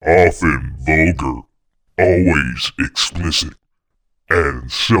often vulgar, always explicit,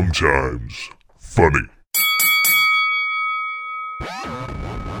 and sometimes funny.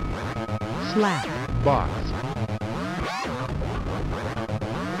 Slap Box.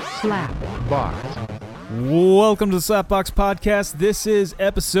 Slap Box. Welcome to the Slapbox Podcast. This is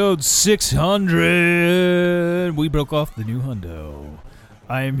episode 600. We broke off the new hundo.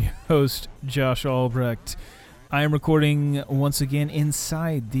 I am your host, Josh Albrecht. I am recording once again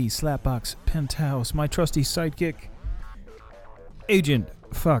inside the Slapbox penthouse. My trusty sidekick, Agent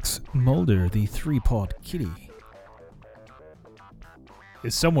Fox Mulder, the three-pawed kitty,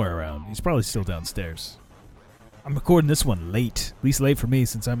 is somewhere around. He's probably still downstairs. I'm recording this one late. At least late for me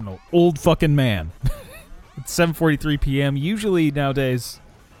since I'm an old fucking man. It's 7:43 p.m. Usually nowadays,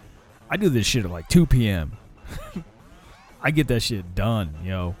 I do this shit at like 2 p.m. I get that shit done,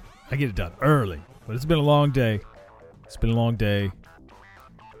 yo. I get it done early. But it's been a long day. It's been a long day.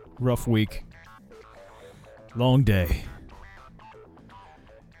 Rough week. Long day.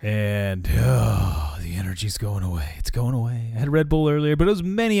 And the energy's going away. It's going away. I had Red Bull earlier, but it was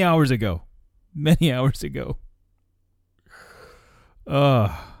many hours ago. Many hours ago.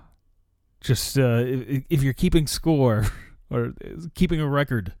 Just if you're keeping score or keeping a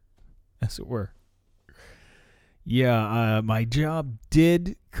record, as it were. Yeah, my job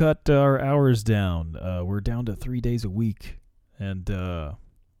did cut our hours down. We're down to 3 days a week, and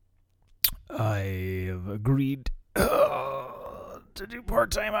I have agreed to do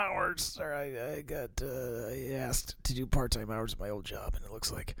part-time hours. Or I asked to do part-time hours at my old job, and it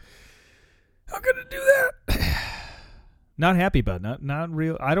looks like I'm gonna do that. Not happy about it. Not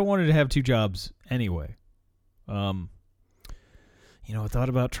real. I don't want to have two jobs anyway. I thought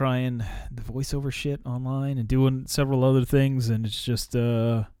about trying the voiceover shit online and doing several other things, and it's just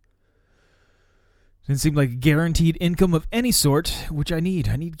didn't seem like a guaranteed income of any sort, which I need.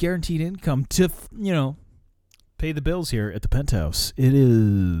 I need guaranteed income to, pay the bills here at the penthouse. It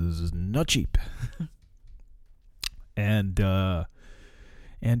is not cheap. And yeah,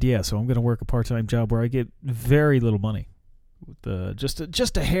 so I'm going to work a part-time job where I get very little money. With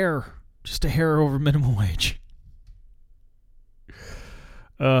just a hair over minimum wage.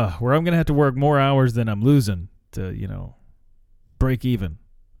 Where I'm gonna have to work more hours than I'm losing to, break even.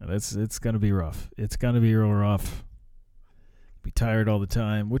 It's gonna be rough. It's gonna be real rough. Be tired all the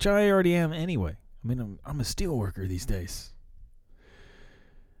time, which I already am anyway. I mean, I'm a steel worker these days.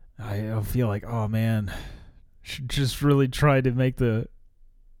 I feel like, oh man, should just really try to make the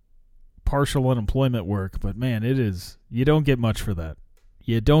partial unemployment work, but man, you don't get much for that.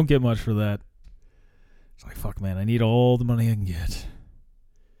 It's like, fuck, man, I need all the money I can get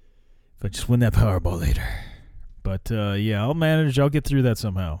if I just win that Powerball later. But yeah, I'll manage. I'll get through that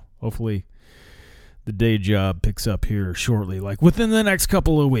somehow. Hopefully the day job picks up here shortly, like within the next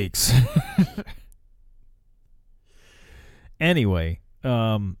couple of weeks. Anyway,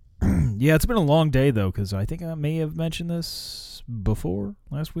 yeah, it's been a long day though, because I think I may have mentioned this before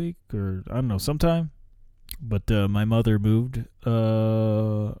last week, or I don't know, sometime. But my mother moved.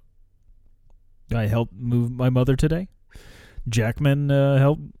 I helped move my mother today. Jackman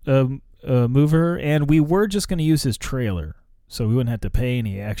helped move her, and we were just going to use his trailer, so we wouldn't have to pay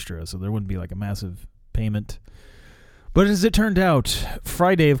any extra, so there wouldn't be like a massive payment. But as it turned out,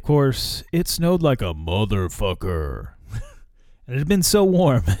 Friday, of course, it snowed like a motherfucker. And it had been so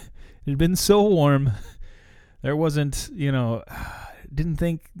warm. There wasn't, didn't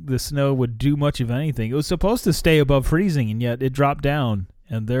think the snow would do much of anything. It was supposed to stay above freezing, and yet it dropped down,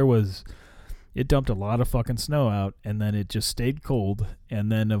 and it dumped a lot of fucking snow out, and then it just stayed cold.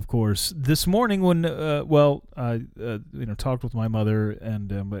 And then, of course, this morning when, I talked with my mother,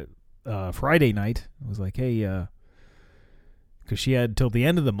 and Friday night, I was like, hey, because she had till the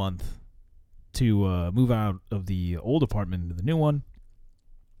end of the month to move out of the old apartment into the new one,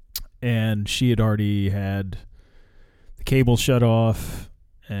 and she had already had the cable shut off,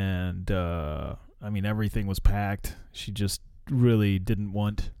 and everything was packed. She just really didn't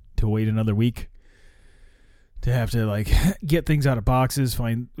want to wait another week to have to get things out of boxes,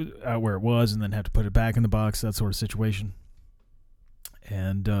 find out where it was, and then have to put it back in the box, that sort of situation.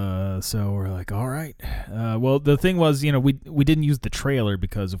 And so we're like, all right. Well, the thing was, we didn't use the trailer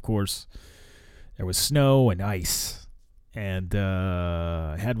because, of course, there was snow and ice. And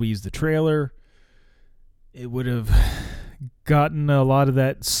had we used the trailer, it would have gotten a lot of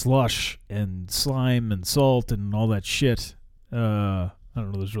that slush and slime and salt and all that shit. I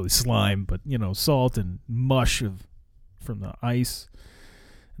don't know, there's really slime, but, salt and mush from the ice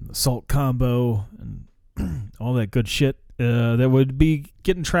and the salt combo and all that good shit that would be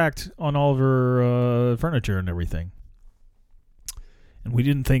getting tracked on all of her furniture and everything. And we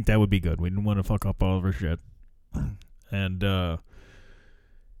didn't think that would be good. We didn't want to fuck up all of our shit. And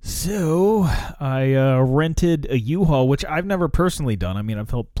so I rented a U-Haul, which I've never personally done. I mean,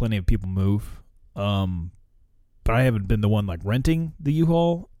 I've helped plenty of people move. But I haven't been the one like renting the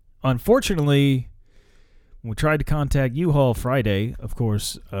U-Haul. Unfortunately, when we tried to contact U-Haul Friday, of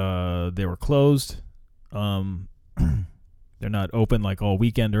course, they were closed. They're not open like all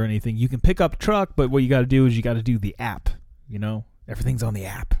weekend or anything. You can pick up a truck, but what you got to do is you got to do the app. You know, everything's on the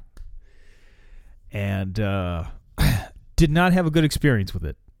app. And did not have a good experience with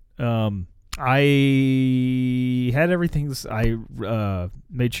it. I had everything. I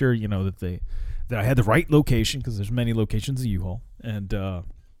made sure, you know, that I had the right location, because there's many locations of U-Haul, and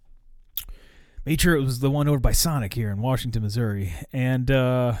made sure it was the one over by Sonic here in Washington, Missouri. And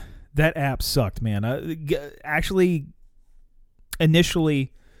that app sucked, man. Actually,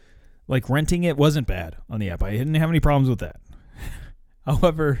 initially, like, renting it wasn't bad on the app. I didn't have any problems with that.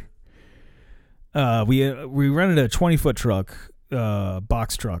 However, we rented a 20-foot truck,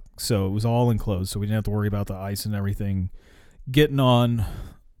 box truck, so it was all enclosed, so we didn't have to worry about the ice and everything getting on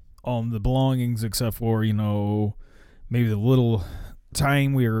the belongings, except for, you know, maybe the little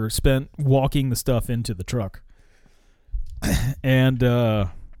time we were spent walking the stuff into the truck. And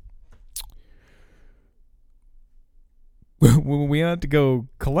when we had to go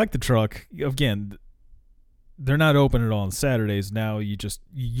collect the truck, again, they're not open at all on Saturdays. Now you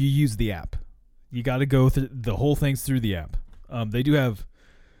use the app. You got to go through the whole thing's through the app. They do have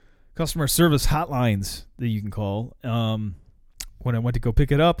customer service hotlines that you can call. When I went to go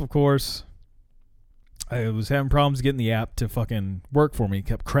pick it up, of course, I was having problems getting the app to fucking work for me. It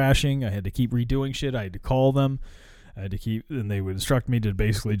kept crashing. I had to keep redoing shit. I had to call them. And they would instruct me to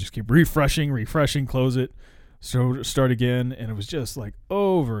basically just keep refreshing, close it, so start again. And it was just like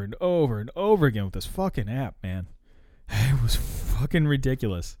over and over and over again with this fucking app, man. It was fucking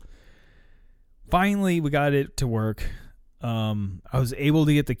ridiculous. Finally, we got it to work. I was able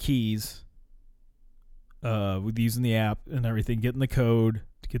to get the keys with using the app and everything, getting the code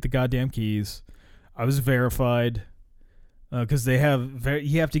to get the goddamn keys. I was verified because you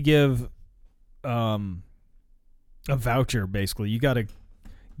have to give a voucher, basically. You got to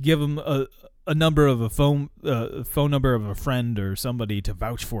give them a number of a phone number of a friend or somebody to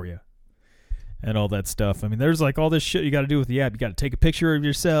vouch for you and all that stuff. I mean, there's like all this shit you got to do with the app. You got to take a picture of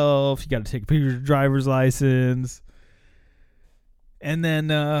yourself. You got to take a picture of your driver's license. And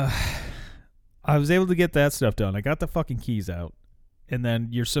then I was able to get that stuff done. I got the fucking keys out. And then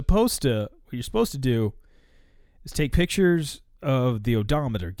what you're supposed to do is take pictures of the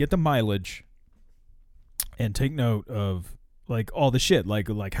odometer, get the mileage, and take note of like all the shit,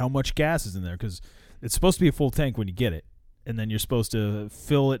 like how much gas is in there, because it's supposed to be a full tank when you get it. And then you're supposed to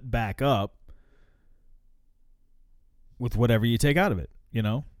fill it back up with whatever you take out of it, you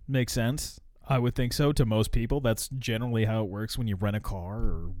know? Makes sense. I would think so to most people. That's generally how it works when you rent a car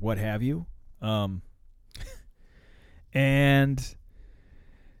or what have you. And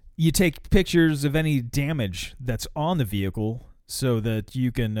you take pictures of any damage that's on the vehicle so that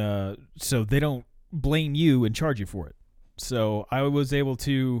you can, so they don't blame you and charge you for it. So I was able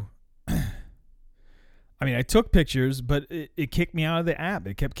to, I mean, I took pictures, but it kicked me out of the app.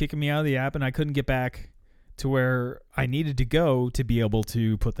 It kept kicking me out of the app, and I couldn't get back to where I needed to go to be able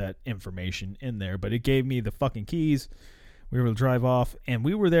to put that information in there. But it gave me the fucking keys. We were able to drive off, and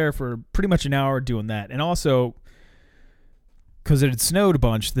we were there for pretty much an hour doing that. And also, because it had snowed a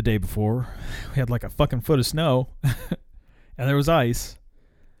bunch the day before, we had like a fucking foot of snow, and there was ice.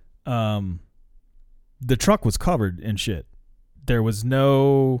 The truck was covered in shit. There was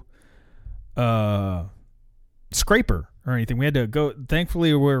no scraper or anything. We had to go.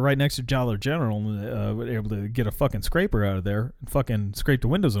 Thankfully, we're right next to Dollar General, and we were able to get a fucking scraper out of there and fucking scrape the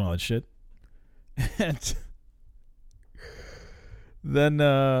windows and all that shit. And then,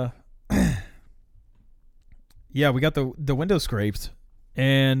 yeah, we got the window scraped.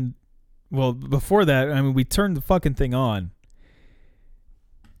 And, well, before that, I mean, we turned the fucking thing on.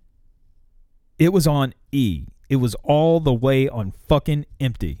 It was on E. It was all the way on fucking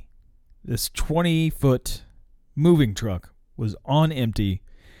empty. This 20-foot moving truck was on empty.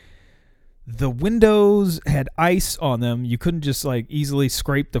 The windows had ice on them. You couldn't just like easily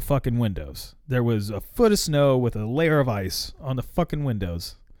scrape the fucking windows. There was a foot of snow with a layer of ice on the fucking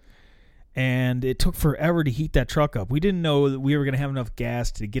windows. And it took forever to heat that truck up. We didn't know that we were going to have enough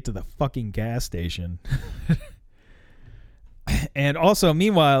gas to get to the fucking gas station. And also,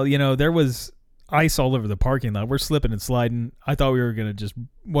 meanwhile, you know, there was ice all over the parking lot. We're slipping and sliding. I thought we were going to just,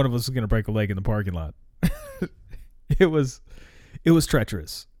 one of us was going to break a leg in the parking lot. It was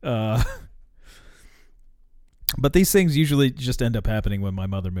treacherous. But these things usually just end up happening when my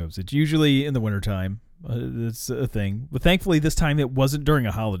mother moves. It's usually in the wintertime. It's a thing. But thankfully, this time it wasn't during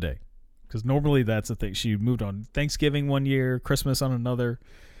a holiday. Because normally that's a thing. She moved on Thanksgiving one year, Christmas on another.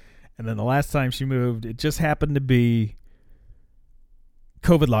 And then the last time she moved, it just happened to be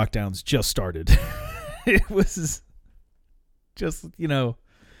COVID lockdowns just started. It was just,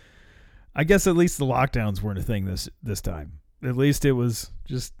 I guess at least the lockdowns weren't a thing this time. At least it was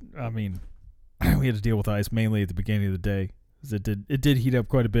just, we had to deal with ice mainly at the beginning of the day. It did heat up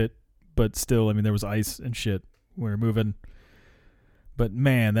quite a bit, but still, there was ice and shit. We were moving. But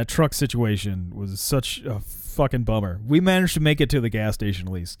man, that truck situation was such a fucking bummer. We managed to make it to the gas station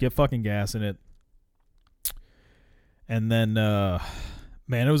at least. Get fucking gas in it. And then, man,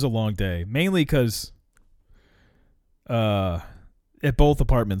 it was a long day. Mainly because at both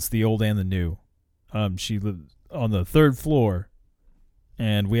apartments, the old and the new, she lived on the third floor.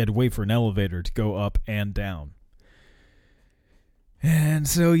 And we had to wait for an elevator to go up and down. And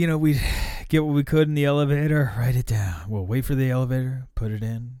so, we'd get what we could in the elevator, write it down. We'll wait for the elevator, put it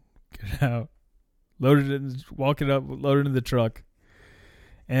in, get it out, load it in, walk it up, load it in the truck.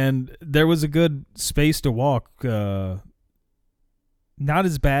 And there was a good space to walk. Not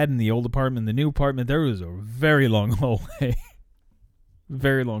as bad in the old apartment. The new apartment, there was a very long hallway.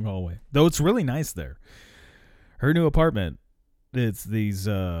 Very long hallway. Though it's really nice there. Her new apartment, it's these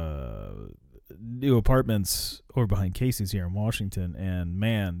new apartments over behind Casey's here in Washington, and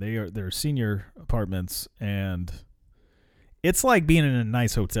man, they're senior apartments, and it's like being in a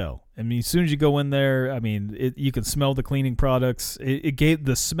nice hotel. As soon as you go in there, you can smell the cleaning products.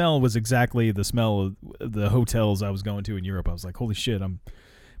 The smell was exactly the smell of the hotels I was going to in Europe. I was like, holy shit, am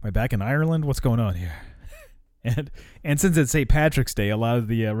I back in Ireland? What's going on here? And since it's St. Patrick's Day, a lot of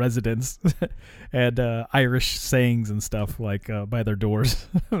the residents had Irish sayings and stuff like by their doors.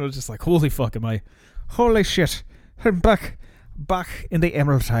 I was just like, holy fuck, holy shit, I'm back in the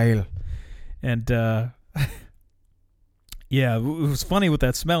Emerald Isle. And yeah, it was funny with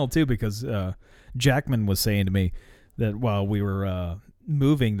that smell too, because Jackman was saying to me that while we were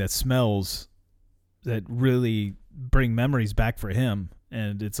moving, that smells that really bring memories back for him.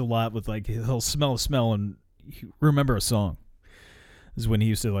 And it's a lot with like, he'll smell a smell and remember a song. This is when he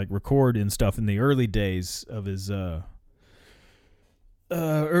used to like record and stuff in the early days of his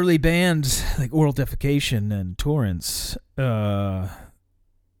early bands like Oral Defecation and Torrance.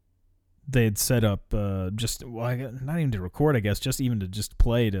 They'd set up not even to record, I guess, just even to just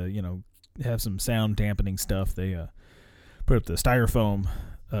play, to have some sound dampening stuff. They put up the styrofoam,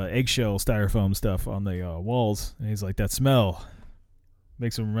 eggshell styrofoam stuff on the walls, and he's like, that smell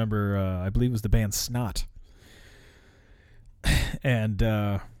makes him remember. I believe it was the band Snot. And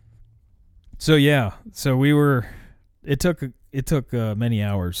so we were. It took many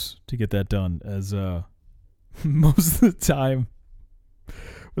hours to get that done, as most of the time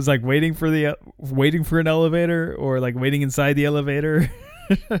was like waiting for an elevator, or like waiting inside the elevator.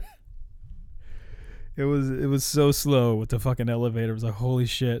 It was so slow with the fucking elevator. It was like, holy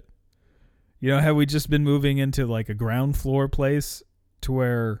shit. Had we just been moving into like a ground floor place to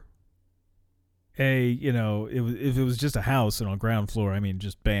where if it was just a house and on ground floor,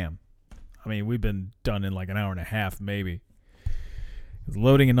 just bam. We've been done in like an hour and a half, maybe.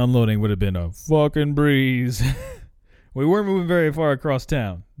 Loading and unloading would have been a fucking breeze. We weren't moving very far across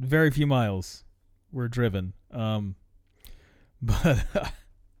town. Very few miles were driven. But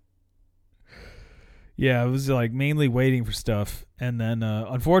yeah, it was like mainly waiting for stuff. And then,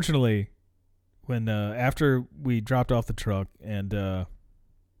 unfortunately, when after we dropped off the truck and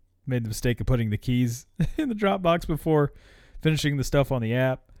made the mistake of putting the keys in the drop box before finishing the stuff on the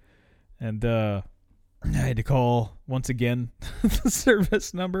app, and I had to call once again the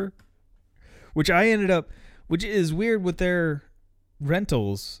service number, which is weird with their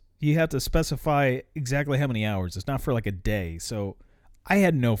rentals. You have to specify exactly how many hours. It's not for like a day. So I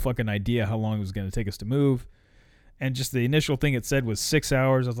had no fucking idea how long it was going to take us to move. And just the initial thing it said was 6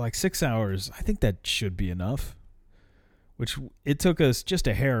 hours. I was like, 6 hours? I think that should be enough. Which it took us just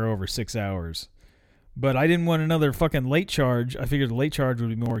a hair over 6 hours. But I didn't want another fucking late charge. I figured the late charge would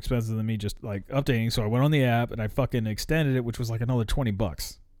be more expensive than me just like updating. So I went on the app and I fucking extended it, which was like another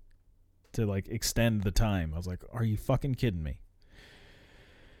 $20 to like extend the time. I was like, are you fucking kidding me?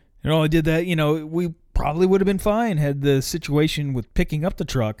 And all I did that, we probably would have been fine had the situation with picking up the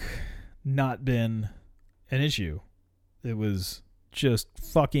truck not been an issue. It was just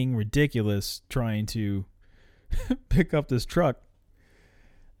fucking ridiculous trying to pick up this truck.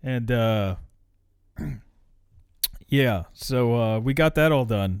 And yeah, so we got that all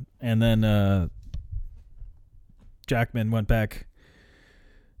done. And then Jackman went back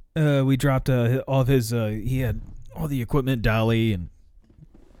we dropped all of his. He had all the equipment, dolly and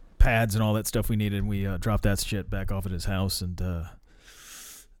pads and all that stuff we needed. And we dropped that shit back off at his house, and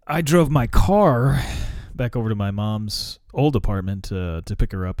I drove my car back over to my mom's old apartment to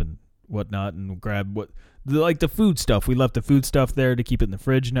pick her up and whatnot, and grab the food stuff. We left the food stuff there to keep it in the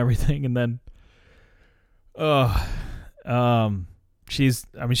fridge and everything, and then, she's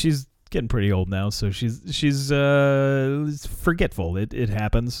getting pretty old now, so she's forgetful. It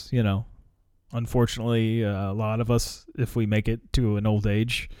happens, you know. Unfortunately, a lot of us, if we make it to an old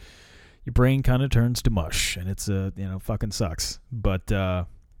age, your brain kind of turns to mush, and it's fucking sucks. But I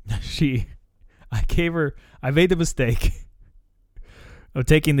made the mistake of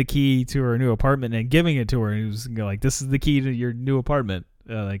taking the key to her new apartment and giving it to her, and it was like, this is the key to your new apartment.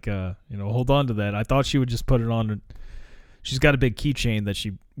 Hold on to that. I thought she would just put it on. She's got a big keychain that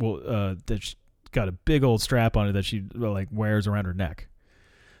she's got a big old strap on it that she wears around her neck,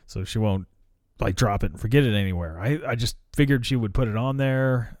 so she won't drop it and forget it anywhere. I just figured she would put it on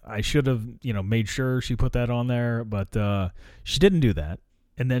there. I should have made sure she put that on there, but she didn't do that.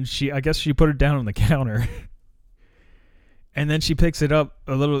 And then I guess she put it down on the counter. And then she picks it up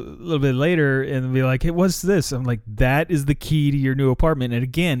a little bit later and be like, "Hey, what's this?" I'm like, "That is the key to your new apartment." And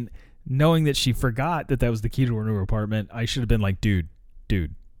again, knowing that she forgot that was the key to her new apartment, I should have been like, dude,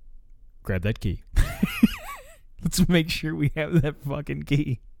 grab that key. Let's make sure we have that fucking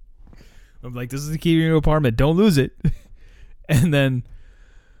key. I'm like, this is the key to your new apartment. Don't lose it. And then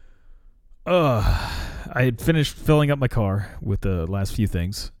I had finished filling up my car with the last few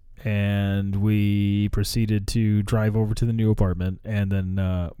things, and we proceeded to drive over to the new apartment. And then,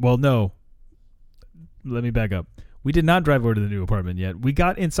 no, let me back up. We did not drive over to the new apartment yet. We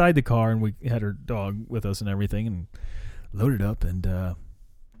got inside the car, and we had her dog with us and everything, and loaded up. And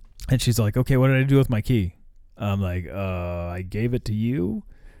she's like, "Okay, what did I do with my key?" I'm like, "I gave it to you.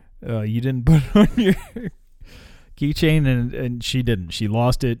 You didn't put it on your keychain," and she didn't. She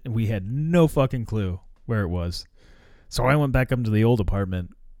lost it, and we had no fucking clue where it was. So I went back up to the old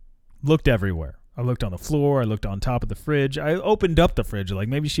apartment, looked everywhere. I looked on the floor. I looked on top of the fridge. I opened up the fridge. Like,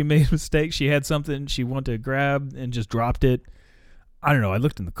 maybe she made a mistake. She had something she wanted to grab and just dropped it. I don't know. I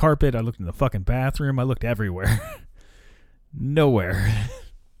looked in the carpet. I looked in the fucking bathroom. I looked everywhere. Nowhere.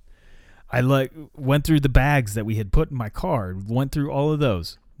 I went through the bags that we had put in my car. Went through all of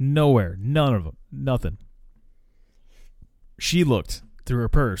those. Nowhere. None of them. Nothing. She looked through her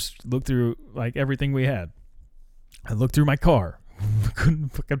purse. Looked through everything we had. I looked through my car. Couldn't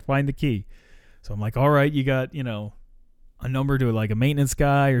fucking find the key. So I'm like, all right, you got, a number to a maintenance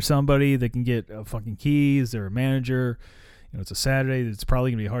guy or somebody that can get fucking keys. They're a manager. It's a Saturday. It's probably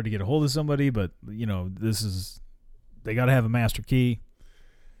going to be hard to get a hold of somebody, but, they got to have a master key.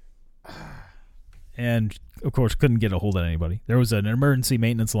 And, of course, couldn't get a hold of anybody. There was an emergency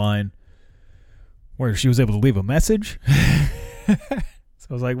maintenance line where she was able to leave a message. So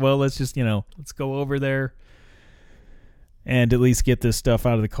I was like, well, let's just, let's go over there and at least get this stuff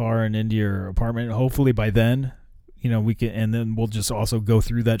out of the car and into your apartment. Hopefully by then, we can, and then we'll just also go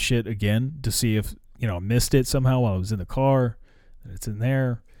through that shit again to see if, I missed it somehow while I was in the car. It's in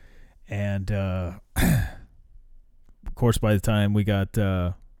there. And, of course, by the time we got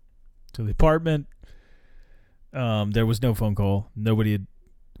to the apartment, there was no phone call.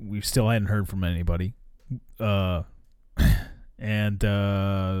 We still hadn't heard from anybody. And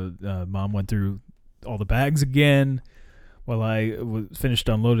Mom went through all the bags again while I finished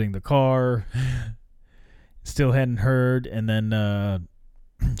unloading the car. Still hadn't heard. And then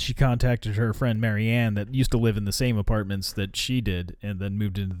she contacted her friend Marianne that used to live in the same apartments that she did and then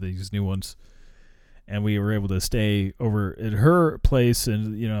moved into these new ones. And we were able to stay over at her place,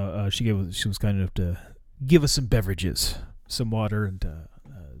 and she was kind enough to give us some beverages, some water, and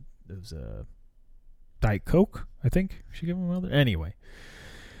it was a Diet Coke, I think she gave me another. Anyway,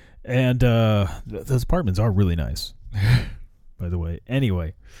 and those apartments are really nice, by the way.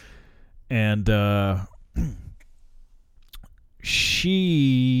 Anyway, and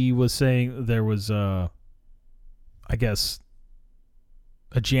she was saying there was, I guess,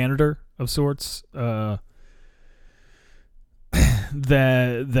 a janitor of sorts that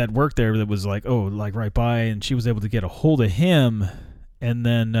worked there that was right by, and she was able to get a hold of him, and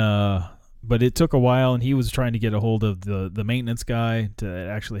then but it took a while, and he was trying to get a hold of the maintenance guy to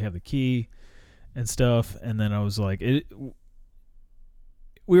actually have the key and stuff. And then I was like, we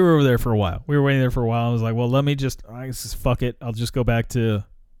were over there for a while. We were waiting there for a while. I was like, well, let me just fuck it. I'll just go back to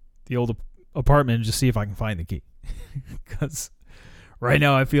the old apartment and just see if I can find the key. Because right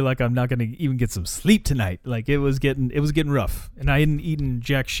now I feel like I'm not going to even get some sleep tonight. It was getting rough, and I hadn't eaten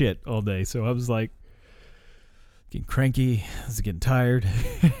jack shit all day. So I was like, getting cranky. I was getting tired.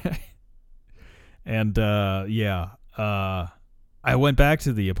 And, I went back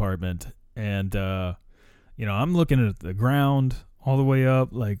to the apartment and, I'm looking at the ground all the way up.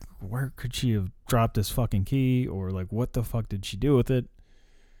 Like, where could she have dropped this fucking key? Or, like, what the fuck did she do with it?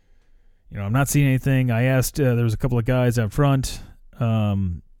 I'm not seeing anything. I asked, there was a couple of guys out front,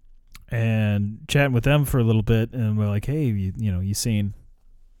 and chatting with them for a little bit. And we're like, hey, you seen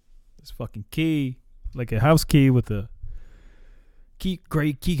this fucking key? Like a house key with a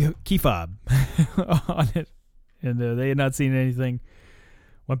gray key fob on it. And they had not seen anything.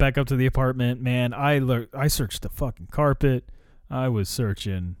 Went back up to the apartment. Man, I searched the fucking carpet. I was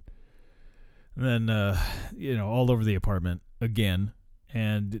searching. And then, all over the apartment again.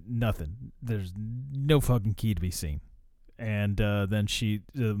 And nothing. There's no fucking key to be seen. And then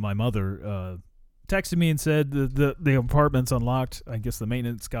my mother, texted me and said the apartment's unlocked. I guess the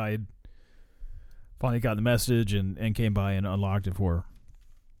maintenance guy had finally got the message and came by and unlocked it for her.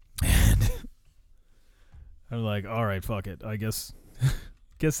 And I'm like, all right, fuck it. I guess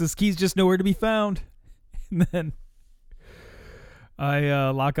this key's just nowhere to be found. And then I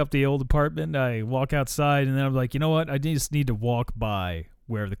lock up the old apartment. I walk outside, and then I'm like, you know what? I just need to walk by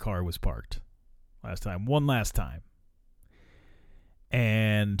where the car was parked one last time.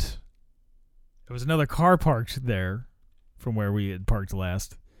 And there was another car parked there from where we had parked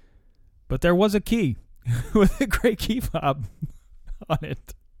last. But there was a key with a gray key fob on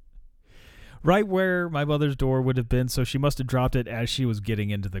it. Right where my mother's door would have been, so she must have dropped it as she was getting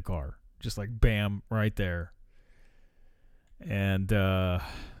into the car. Just like, bam, right there. And I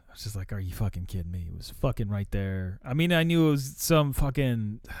was just like, are you fucking kidding me? It was fucking right there. I mean, I knew it was some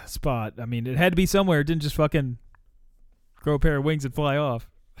fucking spot. I mean, it had to be somewhere. It didn't just fucking grow a pair of wings and fly off.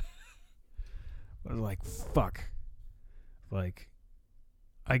 I was like, fuck. Like,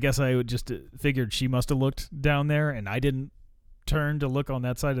 I guess I would just figured she must have looked down there, and I didn't turn to look on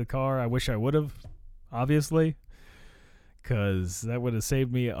that side of the car. I wish I would have, obviously, because that would have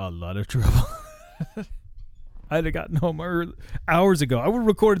saved me a lot of trouble. I'd have gotten home hours ago. I would have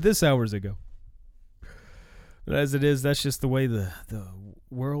recorded this hours ago. But as it is, that's just the way the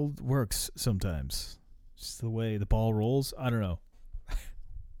world works sometimes. Just the way the ball rolls. I don't know.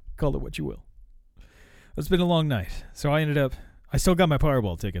 Call it what you will. It's been a long night. So I still got my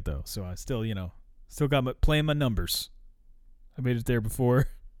Powerball ticket, though. So I still got playing my numbers. I made it there before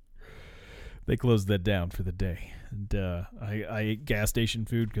they closed that down for the day. And I ate gas station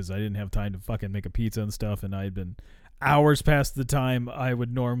food because I didn't have time to fucking make a pizza and stuff. And I had been hours past the time I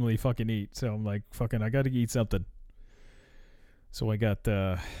would normally fucking eat. So I'm like, fucking, I got to eat something. So I got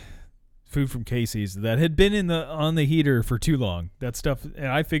food from Casey's that had been on the heater for too long. That stuff, and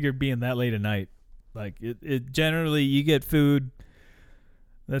I figured being that late at night, like it generally you get food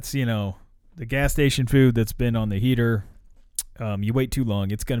that's, the gas station food that's been on the heater. You wait too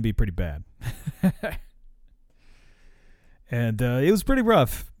long, it's going to be pretty bad. And it was pretty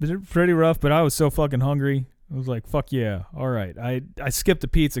rough. But I was so fucking hungry. I was like, fuck yeah. All right. I skipped the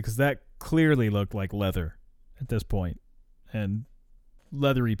pizza because that clearly looked like leather at this point. And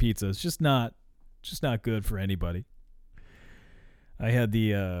leathery pizza is just not good for anybody. I had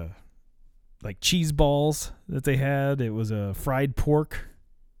the like cheese balls that they had. It was a fried pork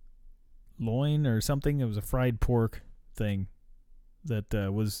loin or something. It was a fried pork thing that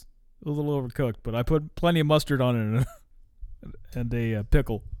was a little overcooked, but I put plenty of mustard on it and a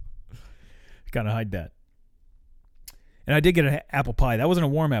pickle. Kind of hide that. And I did get an apple pie. That wasn't a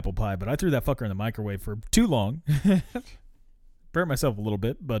warm apple pie, but I threw that fucker in the microwave for too long. Burnt myself a little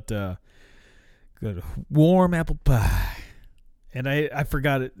bit, but good warm apple pie. And I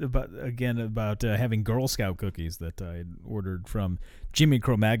forgot about having Girl Scout cookies that I ordered from Jimmy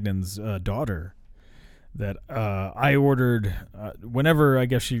Cro-Magnon's daughter. That I ordered whenever, I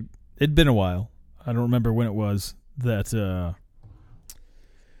guess it'd been a while. I don't remember when it was that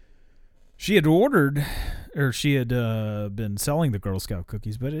she had ordered, or she had been selling the Girl Scout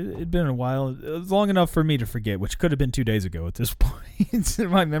cookies, but it'd been a while. It was long enough for me to forget, which could have been 2 days ago at this point.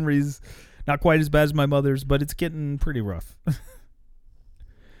 My memory's not quite as bad as my mother's, but it's getting pretty rough.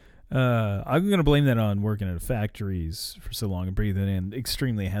 I'm going to blame that on working at factories for so long and breathing in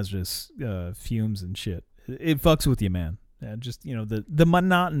extremely hazardous fumes and shit. It fucks with you, man. Just, the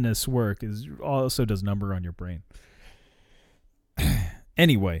monotonous work also does number on your brain.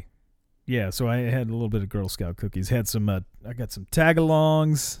 Anyway, yeah, so I had a little bit of Girl Scout cookies. Had some, I got some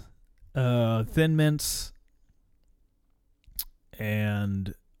Tagalongs, Thin Mints,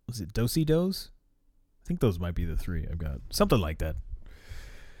 and was it Do-si-dos? I think those might be the three I've got. Something like that.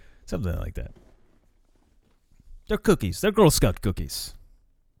 They're cookies. They're Girl Scout cookies.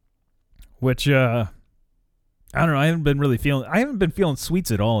 Which, I don't know. I haven't been feeling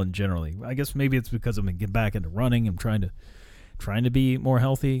sweets at all in generally. I guess maybe it's because I'm getting back into running. I'm trying to be more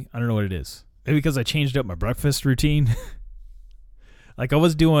healthy. I don't know what it is. Maybe because I changed up my breakfast routine. Like I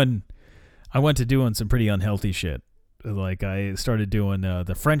went to doing some pretty unhealthy shit. Like I started doing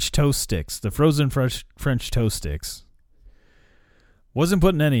the French toast sticks, the frozen French toast sticks. Wasn't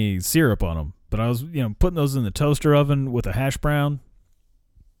putting any syrup on them, but I was, putting those in the toaster oven with a hash brown.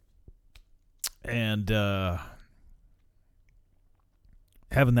 And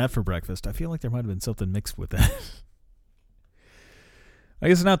having that for breakfast. I feel like there might have been something mixed with that. I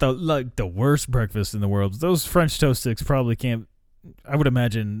guess not the worst breakfast in the world. Those French toast sticks probably can't, I would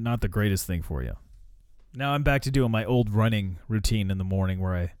imagine, not the greatest thing for you. Now I'm back to doing my old running routine in the morning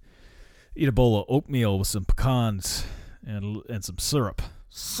where I eat a bowl of oatmeal with some pecans and some syrup.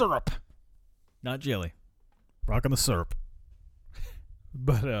 Syrup! Not jelly. Rocking the syrup.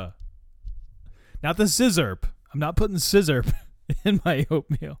 But, not the scissorp. I'm not putting scissorp in my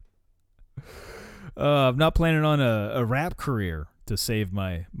oatmeal. I'm not planning on a rap career to save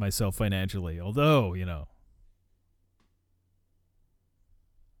myself financially. Although,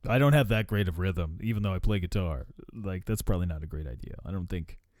 I don't have that great of rhythm, even though I play guitar. Like, that's probably not a great idea. I don't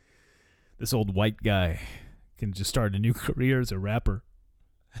think this old white guy can just start a new career as a rapper.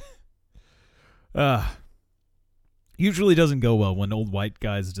 Usually doesn't go well when old white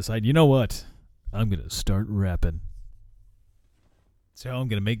guys decide, you know what? I'm going to start rapping. That's how I'm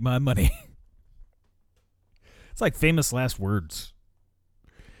going to make my money. It's like famous last words.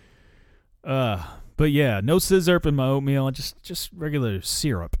 But yeah, no scissorp in my oatmeal, just regular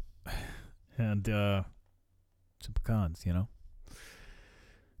syrup. And some pecans, Go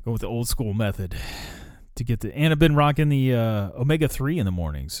with the old school method to get and I've been rocking the omega-3 in the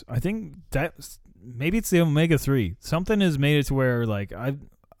mornings. I think maybe it's the omega-3. Something has made it to where, like,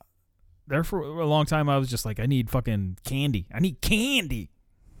 there for a long time I was just like, I need fucking candy. I need candy.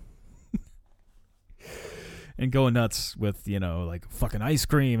 And going nuts with, like fucking ice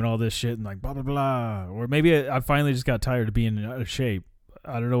cream and all this shit and like blah, blah, blah. Or maybe I finally just got tired of being out of shape.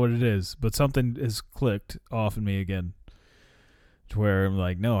 I don't know what it is, but something has clicked off in me again to where I'm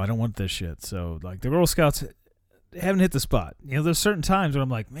like, no, I don't want this shit. So like the Girl Scouts haven't hit the spot. There's certain times when I'm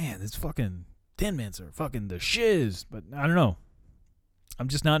like, man, this fucking Thin Mints are fucking the shiz. But I don't know. I'm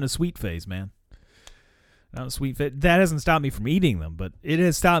just not in a sweet phase, man. Not in a sweet phase. That hasn't stopped me from eating them, but it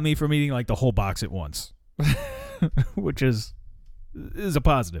has stopped me from eating like the whole box at once. Which is a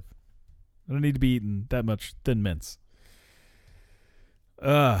positive. I don't need to be eating that much Thin Mints.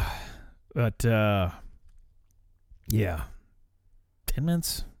 But yeah, Thin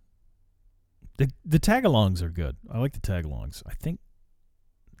Mints. The tagalongs are good. I like the tagalongs. I think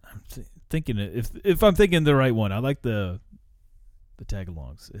I'm thinking if I'm thinking the right one, I like the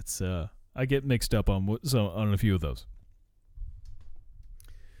tagalongs. It's I get mixed up on a few of those.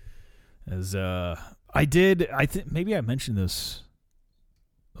 As I think maybe I mentioned this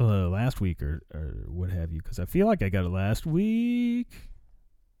last week or what have you, because I feel like I got it last week.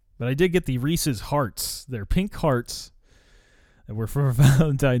 But I did get the Reese's Hearts. They're pink hearts that were for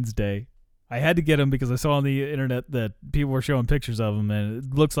Valentine's Day. I had to get them because I saw on the internet that people were showing pictures of them, and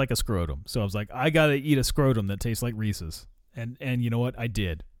it looks like a scrotum. So I was like, I got to eat a scrotum that tastes like Reese's. And you know what? I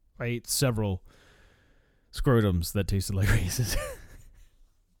did. I ate several scrotums that tasted like Reese's.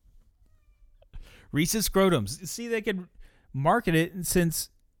 Reese's scrotums. See, they can market it since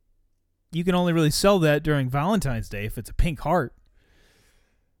you can only really sell that during Valentine's Day if it's a pink heart.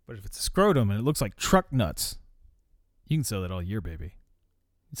 But if it's a scrotum and it looks like truck nuts, you can sell that all year, baby.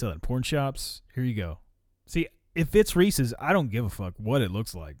 You can sell that in porn shops. Here you go. See, if it's Reese's, I don't give a fuck what it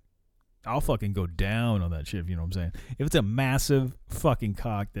looks like. I'll fucking go down on that shit, if you know what I'm saying. If it's a massive fucking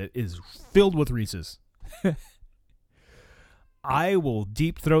cock that is filled with Reese's, I will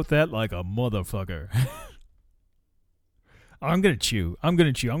deep throat that like a motherfucker. I'm gonna chew. I'm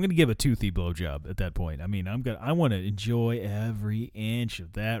gonna give a toothy blowjob at that point. I mean, I want to enjoy every inch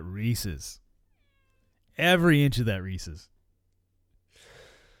of that Reese's. Every inch of that Reese's.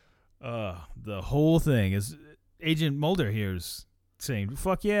 The whole thing is Agent Mulder here's saying,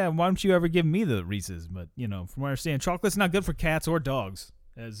 "Fuck yeah! Why don't you ever give me the Reese's?" But from what I understand, chocolate's not good for cats or dogs.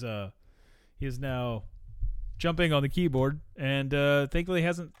 As he is now jumping on the keyboard, and thankfully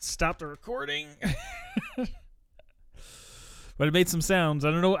hasn't stopped the recording. But it made some sounds. I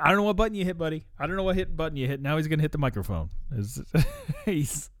don't know what button you hit, buddy. I don't know what button you hit. Now he's gonna hit the microphone.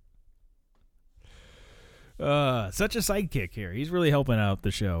 He's such a sidekick here. He's really helping out the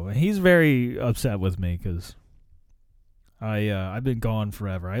show. And he's very upset with me because I've been gone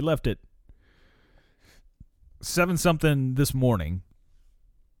forever. I left at 7-something this morning,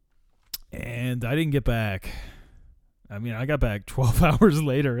 and I didn't get back I mean, I got back 12 hours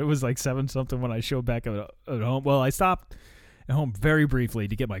later. It was like 7-something when I showed back at home. Well, I stopped at home very briefly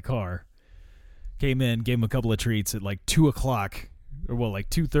to get my car. Came in, gave him a couple of treats at like 2 o'clock. Or, well, like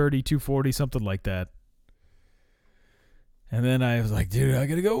 2:30, 2:40, something like that. And then I was like, dude, I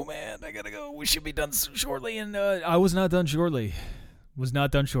gotta go, man. I gotta go. We should be done shortly. And I was not done shortly.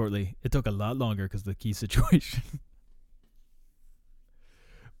 It took a lot longer because of the key situation.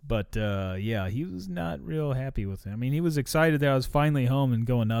 But, yeah, he was not real happy with it. I mean, he was excited that I was finally home and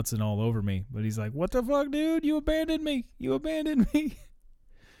going nuts and all over me. But he's like, what the fuck, dude? You abandoned me.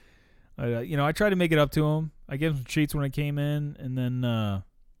 I tried to make it up to him. I gave him some treats when I came in, and then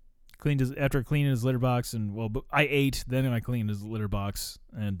after cleaning his litter box, and I ate, then I cleaned his litter box,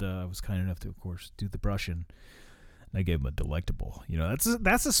 and I was kind enough to, of course, do the brushing. And I gave him a delectable.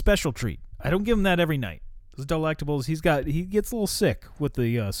 That's a special treat. I don't give him that every night. Those delectables, he gets a little sick with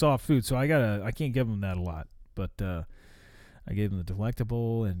the soft food, so I can't give him that a lot. But I gave him the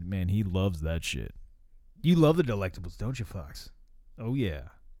delectable, and man, he loves that shit. You love the delectables, don't you, Fox? Oh yeah.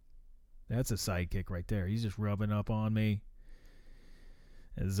 That's a sidekick right there. He's just rubbing up on me.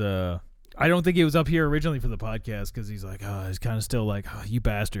 I don't think he was up here originally for the podcast because he's like, he's kind of still like, you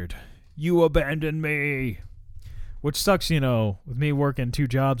bastard. You abandoned me. Which sucks, with me working 2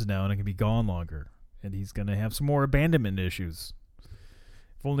 jobs now and I can be gone longer. And he's going to have some more abandonment issues.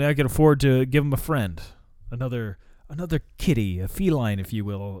 If only I could afford to give him a friend. Another kitty, a feline, if you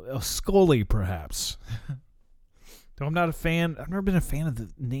will. A Scully, perhaps. So I'm not a fan. I've never been a fan of the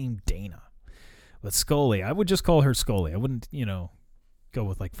name Dana. But Scully, I would just call her Scully. I wouldn't, go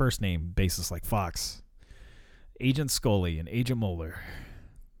with like first name basis like Fox. Agent Scully and Agent Moeller.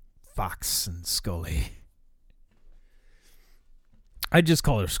 Fox and Scully. I'd just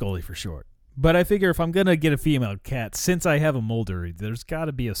call her Scully for short. But I figure if I'm going to get a female cat, since I have a Mulder, there's got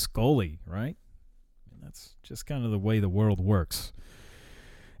to be a Scully, right? And that's just kind of the way the world works.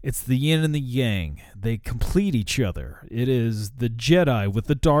 It's the yin and the yang. They complete each other. It is the Jedi with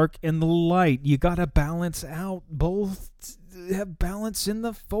the dark and the light. You got to balance out both. Have balance in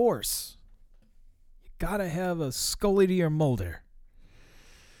the Force. You got to have a Scully to your Mulder.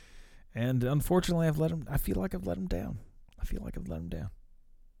 And unfortunately, I feel like I've let him down.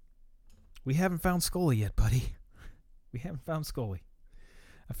 We haven't found Scully yet, buddy. We haven't found Scully.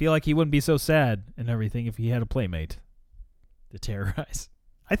 I feel like he wouldn't be so sad and everything if he had a playmate to terrorize.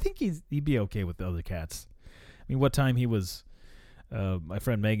 I think he'd be okay with the other cats. I mean, what time he was, my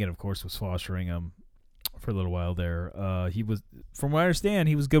friend Megan, of course, was fostering him for a little while there. He was, from what I understand,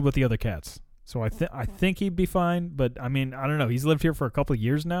 he was good with the other cats. So I think he'd be fine. But I mean, I don't know. He's lived here for a couple of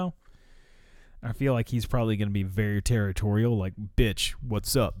years now. I feel like he's probably going to be very territorial. Like, bitch,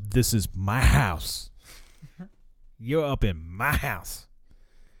 what's up? This is my house. You're up in my house.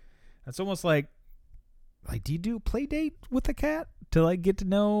 That's almost like, do you do a play date with a cat to like get to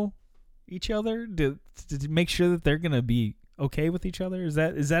know each other to make sure that they're gonna be okay with each other? Is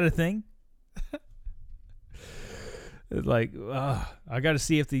that a thing? Like, I got to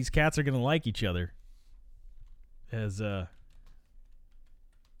see if these cats are gonna like each other.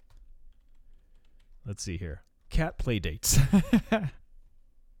 Let's see here, cat play dates.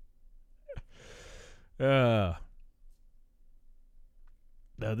 No,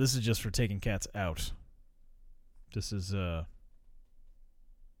 this is just for taking cats out. This is, I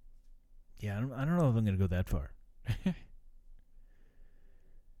don't know if I'm going to go that far. Let's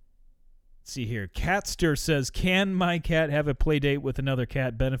see here. Catster says, can my cat have a play date with another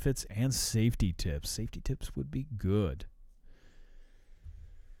cat? Benefits and safety tips. Safety tips would be good.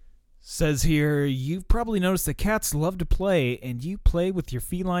 Says here, you've probably noticed that cats love to play, and you play with your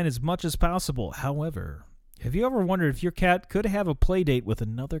feline as much as possible. However, have you ever wondered if your cat could have a play date with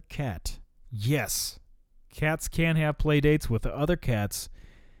another cat? Yes. Cats can have play dates with other cats,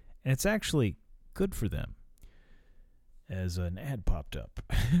 and it's actually good for them. As an ad popped up.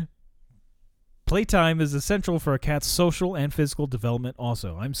 Playtime is essential for a cat's social and physical development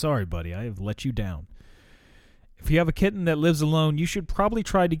also. I'm sorry, buddy. I have let you down. If you have a kitten that lives alone, you should probably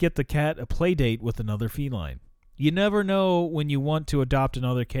try to get the cat a play date with another feline. You never know when you want to adopt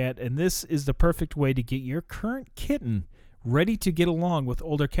another cat, and this is the perfect way to get your current kitten ready to get along with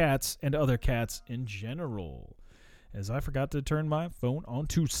older cats and other cats in general. As I forgot to turn my phone on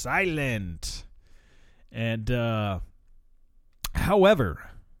to silent. And, however,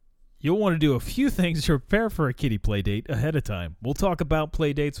 you'll want to do a few things to prepare for a kitty play date ahead of time. We'll talk about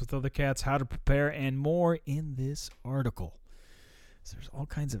play dates with other cats, how to prepare, and more in this article. So there's all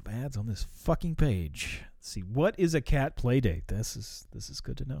kinds of ads on this fucking page. Let's see, what is a cat play date? This is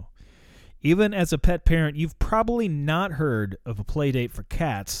good to know. Even as a pet parent, you've probably not heard of a play date for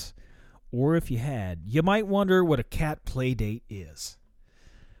cats or if you had, you might wonder what a cat play date is.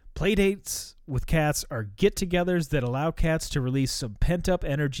 Playdates with cats are get-togethers that allow cats to release some pent-up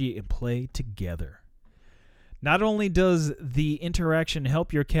energy and play together. Not only does the interaction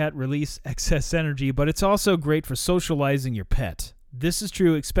help your cat release excess energy, but it's also great for socializing your pet. This is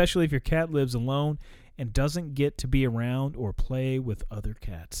true especially if your cat lives alone and doesn't get to be around or play with other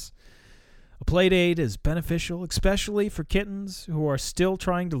cats. A playdate is beneficial, especially for kittens who are still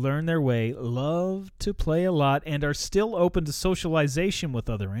trying to learn their way, love to play a lot, and are still open to socialization with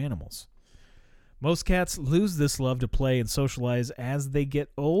other animals. Most cats lose this love to play and socialize as they get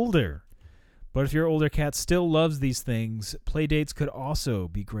older. But if your older cat still loves these things, playdates could also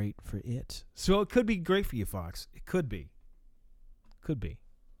be great for it. So it could be great for you, Fox. It could be. Could be.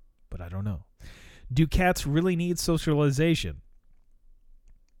 But I don't know. Do cats really need socialization?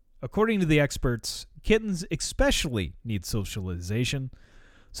 According to the experts, kittens especially need socialization.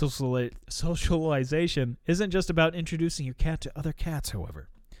 Socialization isn't just about introducing your cat to other cats, however.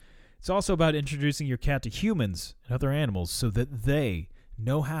 It's also about introducing your cat to humans and other animals so that they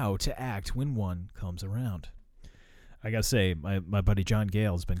know how to act when one comes around. I gotta say, my buddy John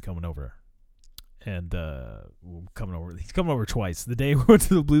Gale's been coming over. And he's coming over twice. The day we went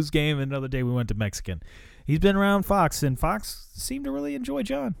to the Blues game and another day we went to Mexican. He's been around Fox, and Fox seemed to really enjoy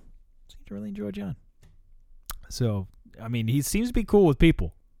John. So, I mean, he seems to be cool with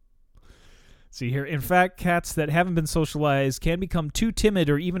people. See here, in fact, cats that haven't been socialized can become too timid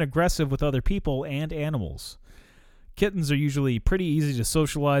or even aggressive with other people and animals. Kittens are usually pretty easy to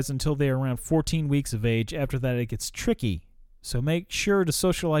socialize until they are around 14 weeks of age. After that, it gets tricky. So make sure to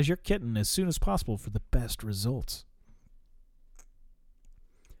socialize your kitten as soon as possible for the best results.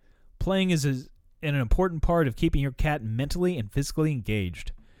 Playing is an important part of keeping your cat mentally and physically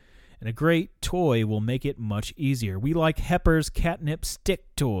engaged. And a great toy will make it much easier. We like Hepper's catnip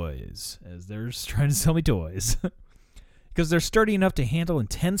stick toys, as they're trying to sell me toys. Because they're sturdy enough to handle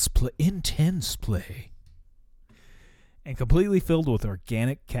intense play. And completely filled with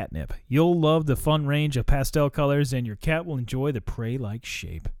organic catnip. You'll love the fun range of pastel colors, and your cat will enjoy the prey-like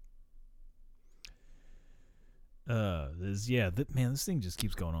shape. This thing just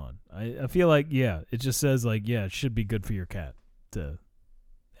keeps going on. I feel like, it just says, it should be good for your cat to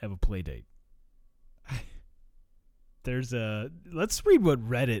have a play date. Let's read what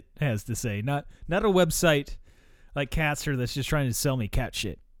Reddit has to say. Not a website like Catster that's just trying to sell me cat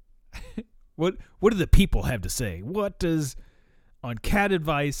shit. What do the people have to say? What does on cat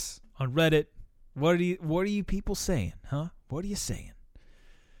advice on Reddit? What are you people saying? Huh? What are you saying?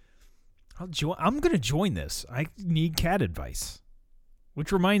 I'm gonna join this. I need cat advice.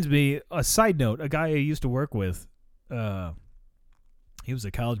 Which reminds me, a side note, a guy I used to work with, he was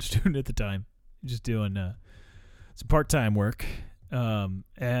a college student at the time, just doing some part-time work,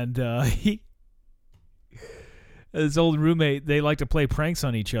 his old roommate, they like to play pranks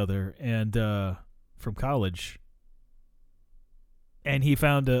on each other, and from college. And he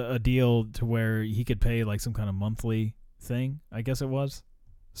found a deal to where he could pay like some kind of monthly thing, I guess it was,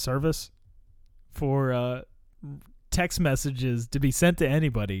 service, for text messages to be sent to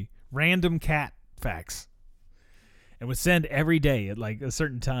anybody, random cat facts, and would send every day at like a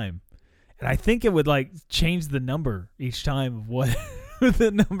certain time. And I think it would like change the number each time of what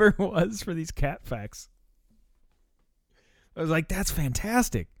the number was for these cat facts. I was like, that's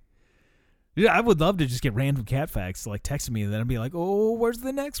fantastic. Yeah, I would love to just get random cat facts like texting me, and then I'd be like, oh, where's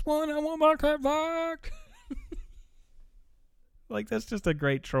the next one? I want my cat fact. Like, that's just a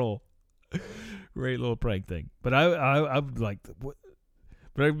great troll. Great little prank thing. But I would like, what?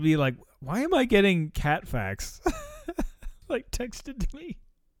 But I'd be like, why am I getting cat facts like texted to me?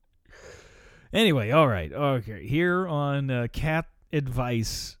 Anyway, all right. Okay, here on cat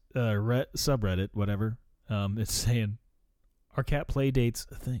advice subreddit, whatever, it's saying, are cat play dates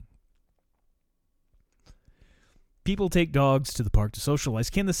a thing? People take dogs to the park to socialize.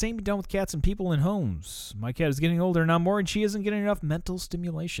 Can the same be done with cats and people in homes? My cat is getting older, and I'm worried she isn't getting enough mental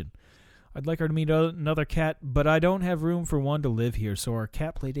stimulation. I'd like her to meet another cat, but I don't have room for one to live here, so are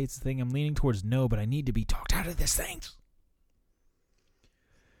cat play dates a thing? I'm leaning towards no, but I need to be talked out of this thing.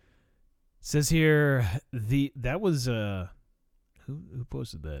 Says here, that was, who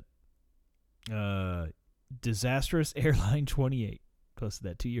posted that? Disastrous Airline 28 posted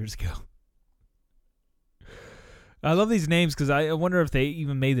that 2 years ago. I love these names because I wonder if they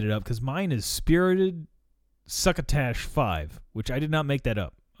even made it up, because mine is Spirited Succotash 5, which I did not make that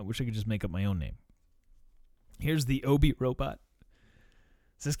up. I wish I could just make up my own name. Here's the Obi robot.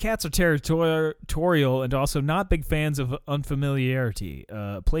 says cats are territorial and also not big fans of unfamiliarity.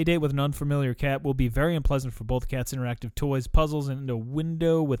 Play date with an unfamiliar cat will be very unpleasant for both cats. Interactive toys, puzzles, and a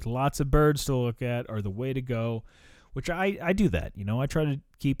window with lots of birds to look at are the way to go. Which I do that, you know. I try to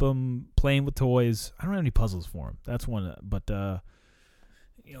keep them playing with toys. I don't have any puzzles for him. That's one, but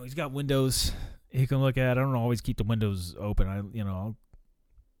you know, he's got windows he can look at. I don't always keep the windows open.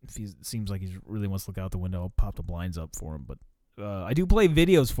 If he seems like he really wants to look out the window, I'll pop the blinds up for him. But I do play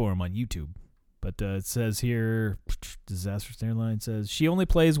videos for him on YouTube. But it says here, Disastrous Airline says, she only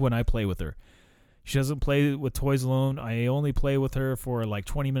plays when I play with her. She doesn't play with toys alone. I only play with her for like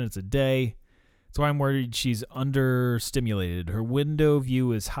 20 minutes a day. So I'm worried she's understimulated. Her window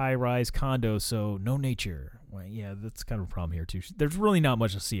view is high-rise condo, so no nature. Well, yeah, that's kind of a problem here, too. There's really not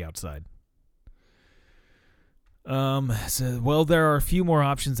much to see outside. Well, there are a few more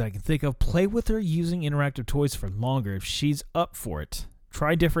options I can think of. Play with her using interactive toys for longer if she's up for it.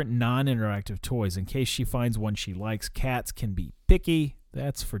 Try different non-interactive toys in case she finds one she likes. Cats can be picky.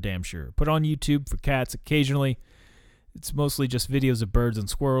 That's for damn sure. Put on YouTube for cats occasionally. It's mostly just videos of birds and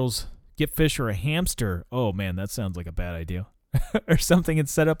squirrels. Get fish or a hamster. Oh, man, that sounds like a bad idea. Or something, and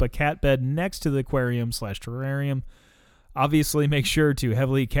set up a cat bed next to the aquarium/terrarium. Obviously, make sure to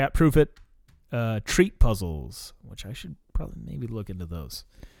heavily cat-proof it. Treat puzzles, which I should probably maybe look into those.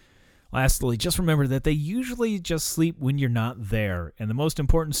 Lastly, just remember that they usually just sleep when you're not there, and the most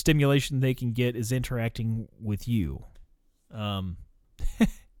important stimulation they can get is interacting with you.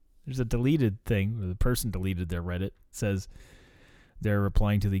 There's a deleted thing, where the person deleted their Reddit. It says they're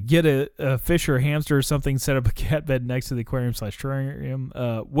replying to the get a fish or a hamster or something, set up a cat bed next to the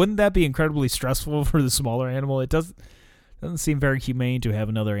aquarium/terrarium. Wouldn't that be incredibly stressful for the smaller animal? It doesn't seem very humane to have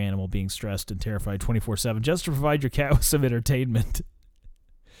another animal being stressed and terrified 24/7 just to provide your cat with some entertainment.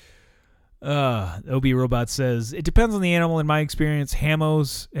 OB Robot says, it depends on the animal. In my experience,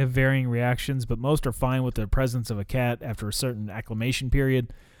 hamos have varying reactions, but most are fine with the presence of a cat after a certain acclimation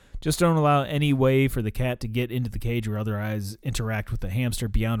period. Just don't allow any way for the cat to get into the cage or otherwise interact with the hamster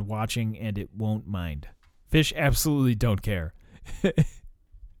beyond watching, and it won't mind. Fish absolutely don't care.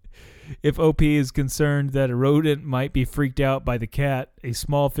 If OP is concerned that a rodent might be freaked out by the cat, a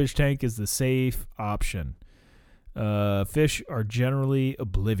small fish tank is the safe option. Fish are generally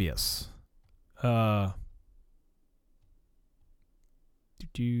oblivious. But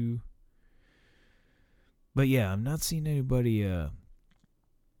yeah, I'm not seeing anybody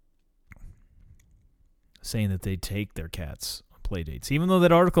saying that they take their cats on play dates. Even though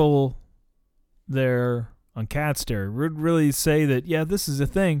that article there on Catster would really say that, yeah, this is a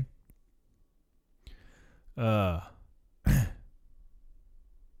thing.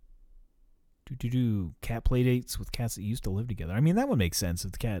 Cat play dates with cats that used to live together. I mean, that would make sense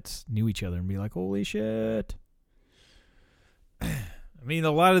if the cats knew each other and be like, holy shit. I mean,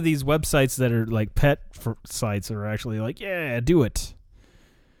 a lot of these websites that are like pet sites are actually like, yeah, do it.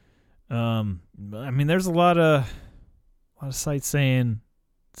 I mean, there's a lot of sites saying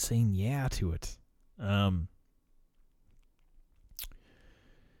yeah to it.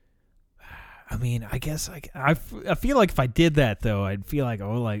 I mean, I guess I feel like if I did that though, I'd feel like,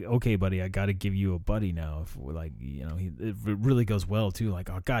 oh, like, okay, buddy, I got to give you a buddy now. If we're like, you know, if it really goes well too, like,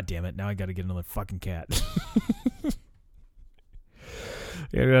 oh, god damn it, now I got to get another fucking cat.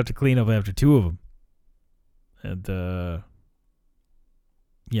 You're gonna have to clean up after two of them, and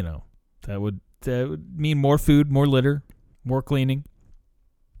you know, that would mean more food, more litter, more cleaning,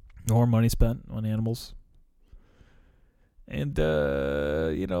 more money spent on animals. And,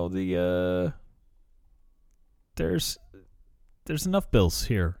 you know, there's enough bills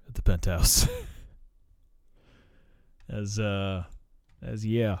here at the penthouse. As I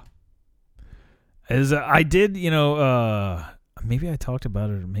did, you know, maybe I talked about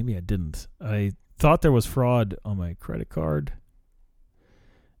it or maybe I didn't. I thought there was fraud on my credit card.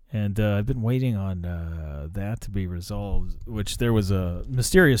 And I've been waiting on that to be resolved, which there was a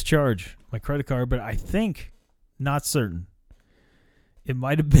mysterious charge on my credit card, but I think, not certain, it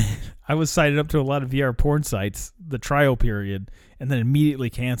might have been, I was signed up to a lot of VR porn sites, the trial period, and then immediately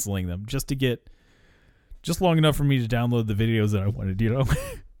canceling them just long enough for me to download the videos that I wanted, you know.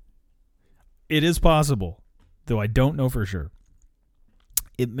 It is possible, though I don't know for sure.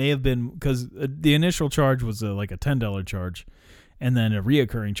 It may have been, because the initial charge was like a $10 charge, and then a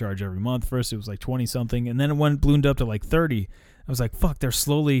reoccurring charge every month. First it was like 20 something, and then it ballooned up to like 30. I was like, fuck, they're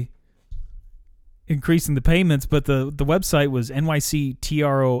slowly increasing the payments, but the website was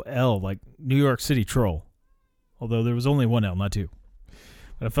NYCTROL, like New York City Troll. Although there was only one L, not two.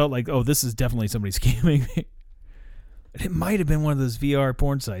 But I felt like, oh, this is definitely somebody scamming me. It might have been one of those VR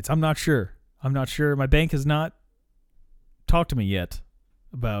porn sites. I'm not sure. My bank has not talked to me yet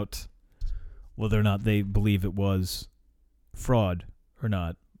about whether or not they believe it was fraud or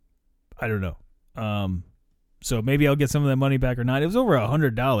not. I don't know. So maybe I'll get some of that money back or not. It was over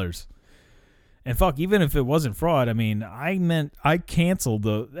 $100. And fuck, even if it wasn't fraud, I mean, I canceled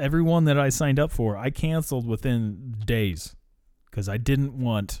everyone that I signed up for. I canceled within days because I didn't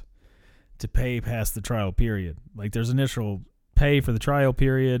want to pay past the trial period. Like, there's initial pay for the trial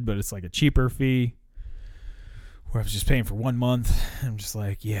period, but it's like a cheaper fee where I was just paying for 1 month. I'm just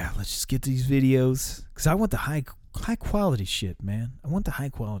like, yeah, let's just get these videos because I want the high quality shit, man. I want the high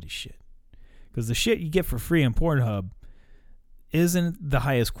quality shit because the shit you get for free on Pornhub isn't the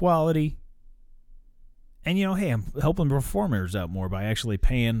highest quality. And, you know, hey, I'm helping performers out more by actually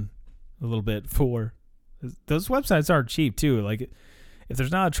paying a little bit for... Those websites aren't cheap, too. Like, if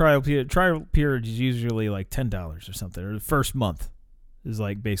there's not a trial period is usually like $10 or something. Or the first month is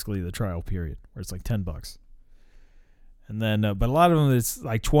like basically the trial period, where it's like $10. And then, but a lot of them, it's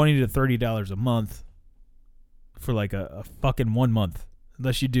like $20 to $30 a month for like a fucking 1 month.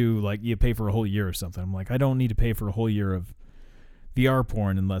 Unless you do, like, you pay for a whole year or something. I'm like, I don't need to pay for a whole year of VR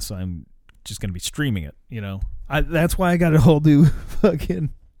porn unless I'm just going to be streaming it, you know. That's why I got a whole new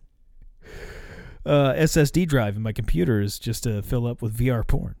fucking SSD drive in my computer is just to fill up with VR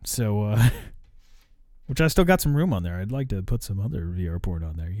porn. So, which I still got some room on there. I'd like to put some other VR porn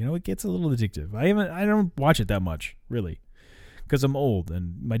on there. You know, it gets a little addictive. I don't watch it that much, really, because I'm old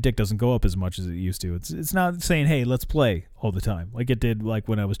and my dick doesn't go up as much as it used to. It's not saying, hey, let's play all the time like it did like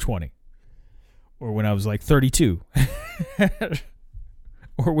when I was 20 or when I was like 32.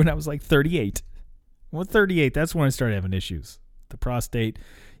 Or when I was like 38. Well, 38, that's when I started having issues. The prostate,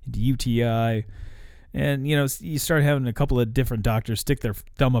 the UTI, and, you know, you start having a couple of different doctors stick their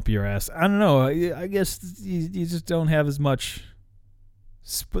thumb up your ass. I don't know. I guess you just don't have as much,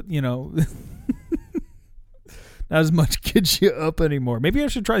 you know, not as much gets you up anymore. Maybe I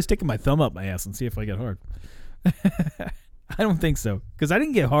should try sticking my thumb up my ass and see if I get hard. I don't think so, because I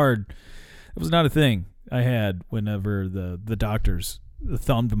didn't get hard. It was not a thing I had whenever the doctors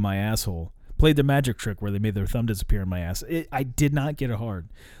thumbed my asshole, played the magic trick where they made their thumb disappear in my ass. I did not get it hard.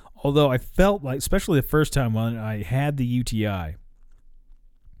 Although I felt like, especially the first time when I had the UTI,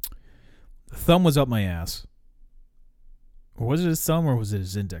 the thumb was up my ass. Or was it his thumb or was it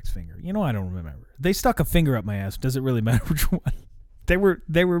his index finger? You know, I don't remember. They stuck a finger up my ass. Does it really matter which one? They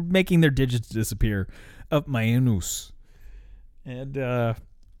were making their digits disappear up my anus. And,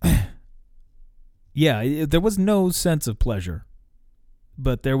 yeah, there was no sense of pleasure.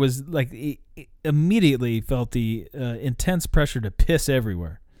 But there was, like, immediately felt the intense pressure to piss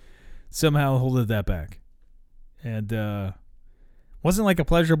everywhere. Somehow holding that back. And wasn't like a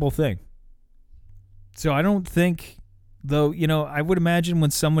pleasurable thing. So I don't think, though, you know, I would imagine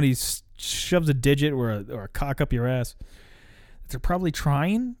when somebody shoves a digit or a cock up your ass, they're probably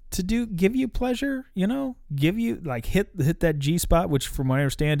trying to give you pleasure, you know? Give you, like, hit that G spot, which from what I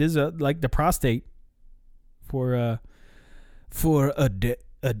understand is like the prostate for a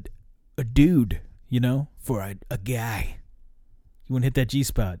dude, you know, for a guy. You want to hit that G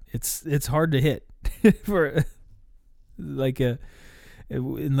spot. It's hard to hit for like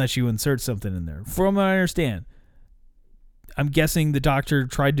unless you insert something in there. From what I understand, I'm guessing the doctor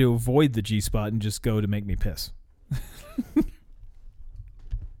tried to avoid the G spot and just go to make me piss.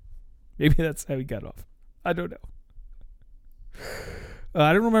 Maybe that's how he got off. I don't know.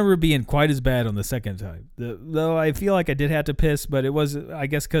 I don't remember it being quite as bad on the second time. Though I feel like I did have to piss, but it was, I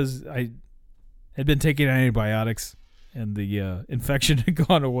guess, because I had been taking antibiotics and the infection had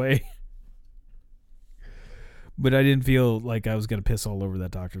gone away. But I didn't feel like I was going to piss all over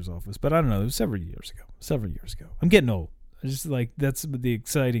that doctor's office. But I don't know. It was several years ago. I'm getting old. I just like, that's the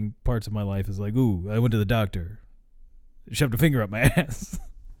exciting parts of my life is like, ooh, I went to the doctor. Shoved a finger up my ass.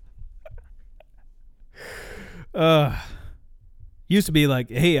 Used to be like,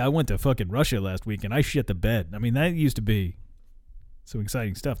 hey, I went to fucking Russia last week and I shit the bed. I mean, that used to be some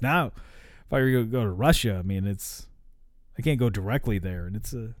exciting stuff. Now, if I were to go to Russia, I mean, I can't go directly there, and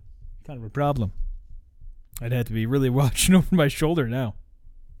it's a kind of a problem. I'd have to be really watching over my shoulder now.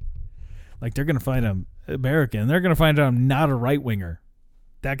 Like, they're going to find I'm American. They're going to find out I'm not a right-winger.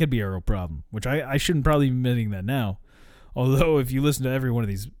 That could be a real problem, which I shouldn't probably be admitting that now. Although, if you listen to every one of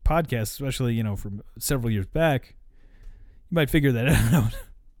these podcasts, especially, you know, from several years back, you might figure that out.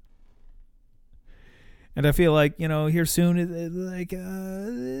 And I feel like, you know, here soon,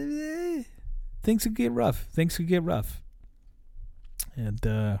 things could get rough.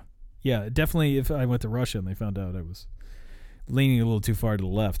 And, yeah, definitely if I went to Russia and they found out I was leaning a little too far to the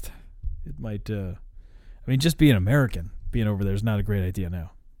left, it might, I mean, just being American, being over there is not a great idea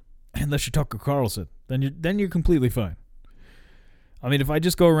now. Unless you're Tucker Carlson, then you're completely fine. I mean, if I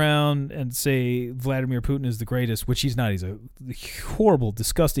just go around and say Vladimir Putin is the greatest, which he's not, he's a horrible,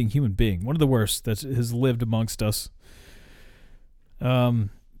 disgusting human being, one of the worst that has lived amongst us. The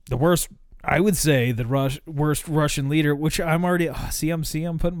worst, I would say, the worst Russian leader, which I'm already,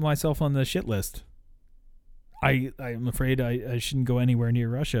 I'm putting myself on the shit list. I'm afraid I shouldn't go anywhere near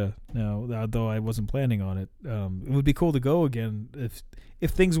Russia now, though I wasn't planning on it. It would be cool to go again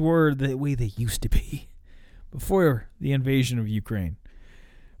if things were the way they used to be before the invasion of Ukraine,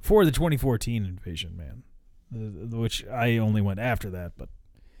 before the 2014 invasion, man, which I only went after that. But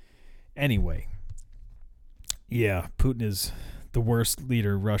anyway, yeah, Putin is the worst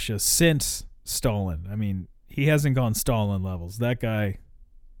leader of Russia since Stalin. I mean, he hasn't gone Stalin levels. That guy...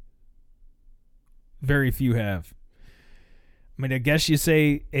 Very few have. I mean, I guess you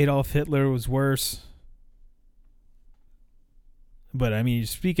say Adolf Hitler was worse. But, I mean,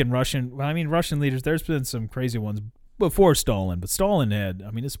 speaking Russian... Well, I mean, Russian leaders, there's been some crazy ones before Stalin. But Stalin had...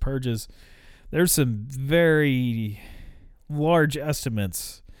 I mean, his purges... There's some very large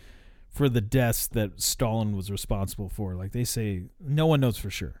estimates for the deaths that Stalin was responsible for. Like they say, no one knows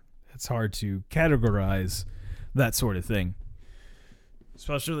for sure. It's hard to categorize that sort of thing.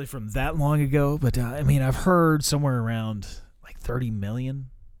 Especially from that long ago. But, I mean, I've heard somewhere around like 30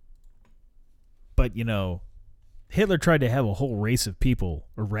 million. But, you know, Hitler tried to have a whole race of people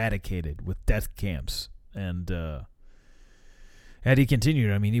eradicated with death camps. And had he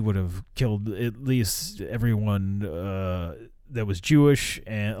continued, I mean, he would have killed at least everyone that was Jewish.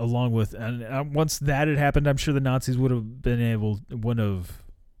 And along with, and once that had happened, I'm sure the Nazis would have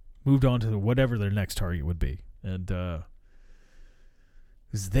moved on to whatever their next target would be. And,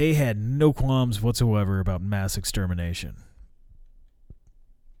 because they had no qualms whatsoever about mass extermination.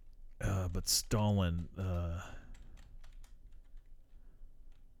 But Stalin...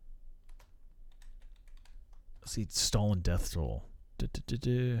 let's see, Stalin death toll.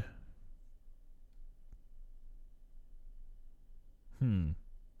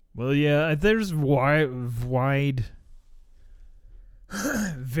 Well, yeah, there's wide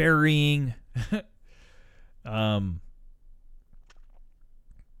varying...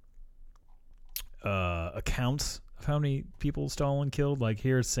 accounts of how many people Stalin killed. Like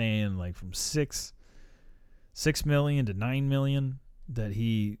here it's saying like from 6 million to 9 million that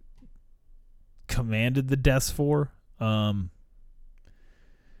he commanded the deaths for. Like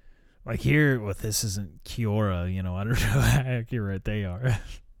here, well, this isn't Kiora, you know, I don't know how accurate they are.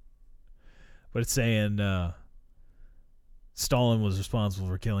 But it's saying Stalin was responsible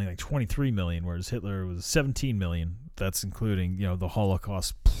for killing like 23 million, whereas Hitler was 17 million. That's including, you know, the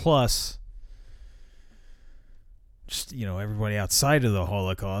Holocaust plus just, you know, everybody outside of the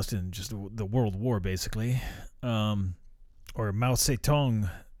Holocaust and just the World War, basically. Or Mao Zedong,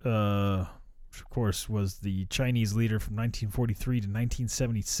 which of course was the Chinese leader from 1943 to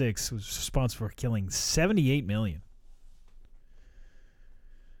 1976, was responsible for killing 78 million.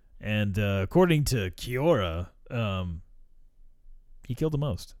 And according to Kiora, he killed the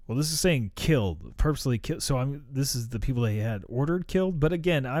most. Well, this is saying killed, purposely killed. So this is the people that he had ordered killed. But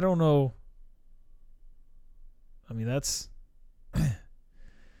again, I don't know. I mean, that's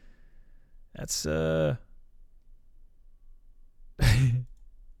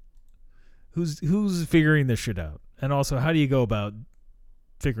who's figuring this shit out? And also, how do you go about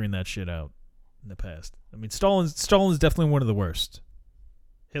figuring that shit out in the past? I mean, Stalin's definitely one of the worst.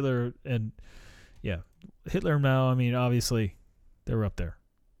 Hitler and Mao, I mean, obviously they're up there.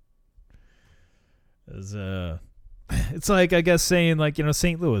 It's like, I guess, saying, like, you know,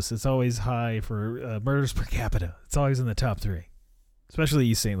 St. Louis, it's always high for murders per capita. It's always in the top 3, especially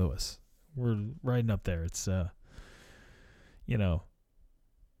East St. Louis. We're riding up there. It's, you know,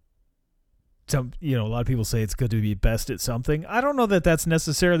 a lot of people say it's good to be best at something. I don't know that that's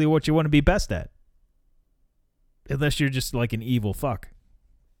necessarily what you want to be best at, unless you're just like an evil fuck.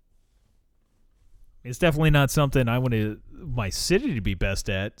 It's definitely not something I want my city to be best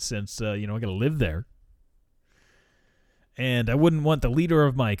at, since, you know, I got to live there. And I wouldn't want the leader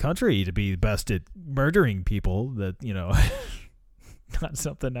of my country to be best at murdering people. That, you know, not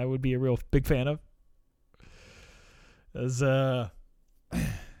something I would be a real big fan of. As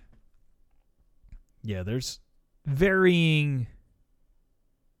there's varying.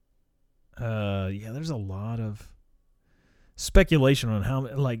 There's a lot of speculation on how,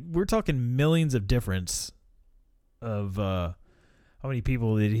 like, we're talking millions of difference of how many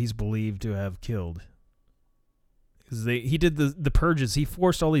people that he's believed to have killed. Because he did the purges. He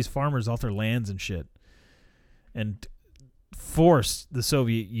forced all these farmers off their lands and shit, and forced the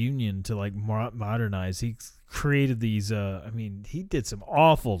Soviet Union to, like, modernize. He created these. He did some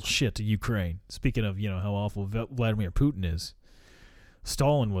awful shit to Ukraine. Speaking of, you know, how awful Vladimir Putin is,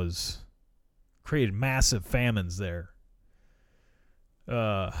 Stalin created massive famines there.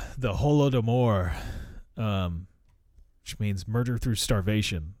 The Holodomor, which means murder through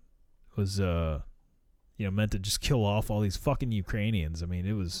starvation, was meant to just kill off all these fucking Ukrainians. I mean,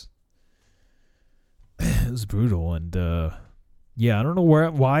 it was brutal, and I don't know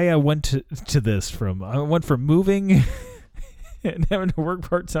why I went to this from. I went from moving and having to work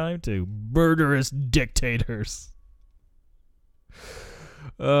part-time to murderous dictators.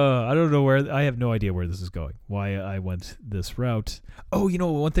 I don't know where. I have no idea where this is going. Why I went this route. Oh,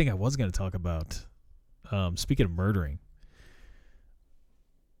 one thing I was going to talk about. Speaking of murdering,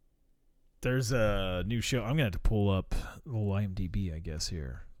 there's a new show. I'm going to have to pull up the IMDb, I guess,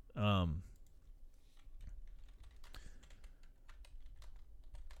 here. Let's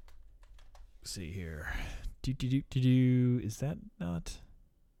see here. Is that not?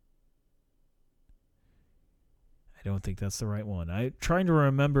 I don't think that's the right one. I'm trying to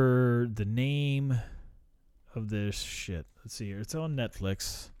remember the name of this shit. Let's see here. It's on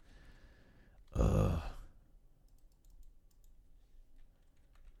Netflix. Oh,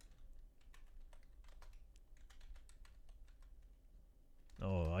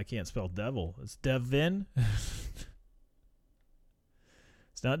 I can't spell devil. It's Devin.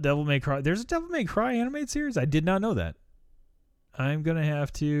 It's not Devil May Cry. There's a Devil May Cry animated series? I did not know that. I'm going to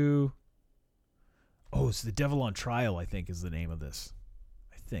have to... Oh, it's The Devil on Trial, I think, is the name of this.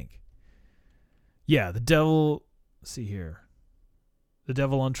 I think. Yeah, The Devil... Let's see here. The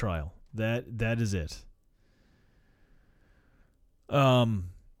Devil on Trial. That is it.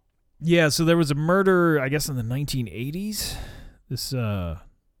 Yeah, so there was a murder, I guess, in the 1980s.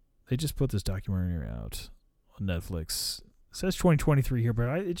 They just put this documentary out on Netflix. It says 2023 here,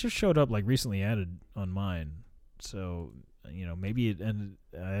 but it just showed up like recently added on mine. So, maybe it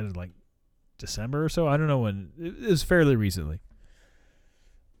added like December or so. I don't know when. It was fairly recently.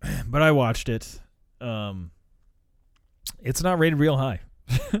 But I watched it. It's not rated real high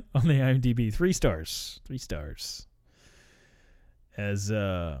on the IMDb. 3 stars. 3 stars. As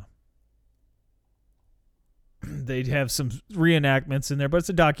they'd have some reenactments in there, but it's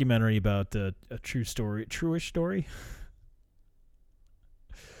a documentary about a truish story.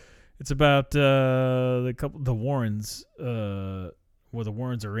 It's about the Warrens, where the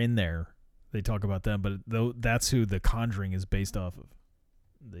Warrens are in there. They talk about them, but that's who The Conjuring is based off of.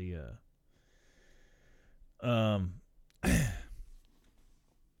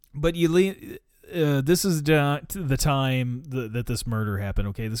 But this is the time that this murder happened.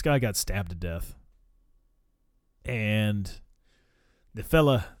 Okay, this guy got stabbed to death. And the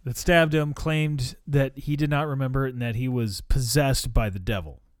fella that stabbed him claimed that he did not remember it and that he was possessed by the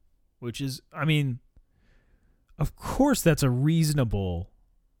devil. Which is, I mean, of course that's a reasonable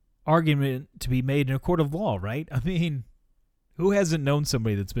argument to be made in a court of law, right? I mean, who hasn't known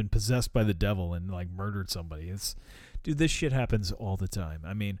somebody that's been possessed by the devil and, like, murdered somebody? Dude, this shit happens all the time.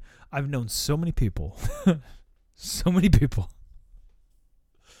 I mean, I've known so many people. So many people.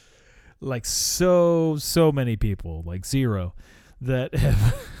 Like, so many people, like 0, that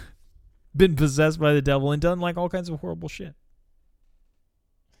have been possessed by the devil and done, like, all kinds of horrible shit.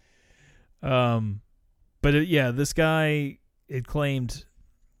 But this guy, it claimed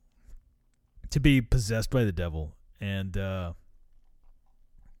to be possessed by the devil and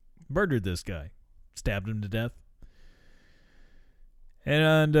murdered this guy, stabbed him to death.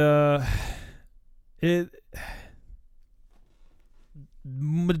 And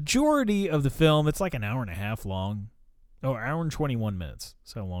majority of the film, it's like an hour and a half long. Oh, hour and 21 minutes.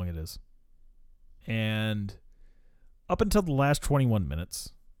 That's how long it is. And up until the last 21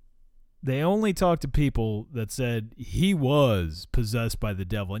 minutes, they only talked to people that said he was possessed by the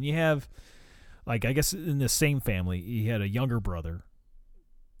devil. And you have, like, I guess in the same family, he had a younger brother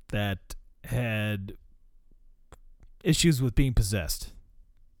that had issues with being possessed.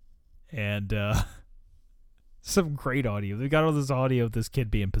 And some great audio. They got all this audio of this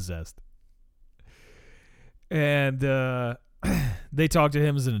kid being possessed. And they talked to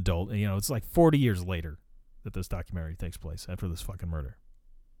him as an adult. And, it's like 40 years later that this documentary takes place after this fucking murder.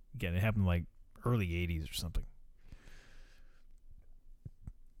 Again, it happened like early 80s or something.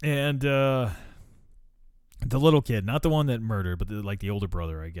 And the little kid, not the one that murdered, but the older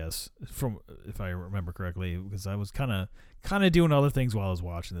brother, I guess, from if I remember correctly, because I was kind of doing other things while I was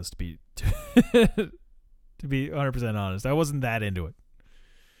watching this, to be to be 100% honest. I wasn't that into it.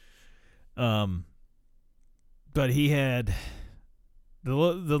 But he had the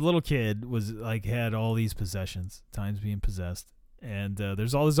little kid was like had all these possessions, times being possessed, and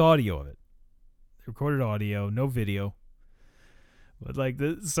there's all this audio of it, recorded audio, no video. But like,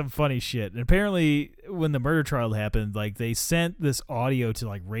 this is some funny shit. And apparently, when the murder trial happened, like they sent this audio to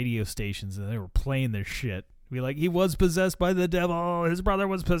like radio stations, and they were playing this shit. Be like, he was possessed by the devil. His brother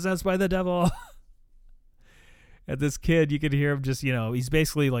was possessed by the devil. And this kid, you could hear him just, he's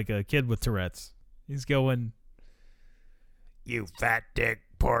basically like a kid with Tourette's. He's going, "You fat dick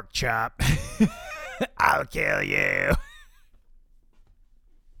pork chop, I'll kill you."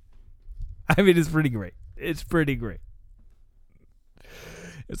 I mean, it's pretty great. It's pretty great.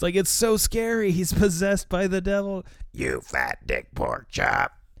 It's like, it's so scary. He's possessed by the devil. "You fat dick pork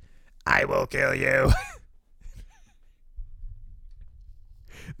chop, I will kill you."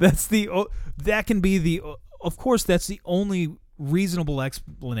 That can be the, of course, that's the only reasonable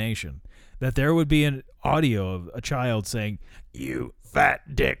explanation, that there would be an audio of a child saying, "You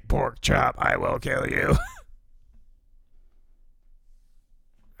fat dick pork chop, I will kill you."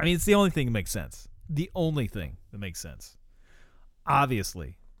 I mean, it's the only thing that makes sense. The only thing that makes sense.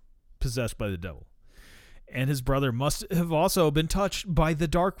 Obviously, possessed by the devil. And his brother must have also been touched by the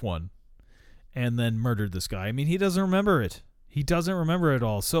Dark One and then murdered this guy. I mean, he doesn't remember it. He doesn't remember it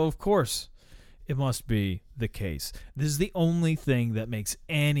all. So, of course, it must be the case. This is the only thing that makes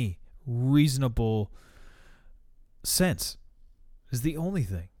any reasonable sense. This is the only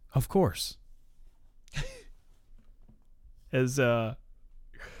thing. Of course. As,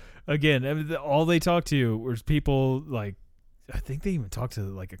 again, I mean, all they talked to was people like, I think they even talked to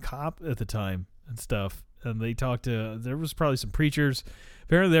like a cop at the time and stuff. And they talked to, there was probably some preachers.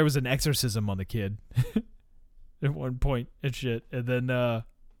 Apparently there was an exorcism on the kid at one point and shit. And then,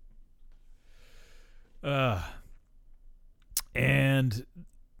 and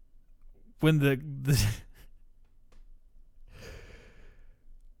when the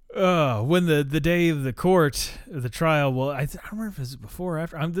day of the court, the trial, well, I don't remember if it was before or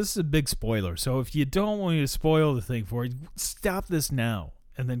after. This is a big spoiler. So if you don't want me to spoil the thing for you, stop this now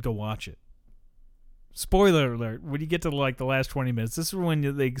and then go watch it. Spoiler alert, when you get to like the last 20 minutes, this is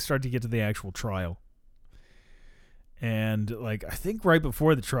when they start to get to the actual trial. And like, I think right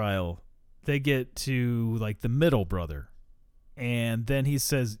before the trial, they get to like the middle brother. And then he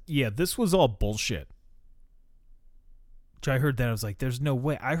says, "Yeah, this was all bullshit." Which I heard that, I was like, there's no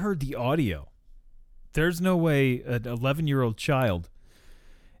way. I heard the audio. There's no way an 11-year-old child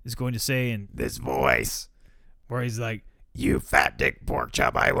is going to say in this voice where he's like, "You fat dick pork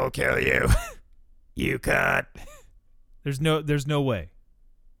chop, I will kill you." You cunt. There's no way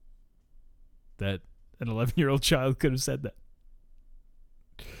that an 11-year-old child could have said that.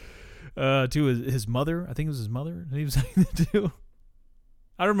 To his mother. I think it was his mother. He was saying that too.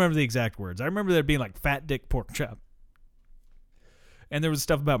 I don't remember the exact words. I remember there being like fat dick pork chop. And there was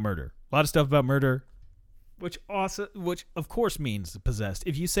stuff about murder. A lot of stuff about murder, which of course means possessed.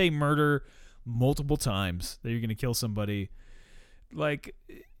 If you say murder multiple times that you're going to kill somebody, like,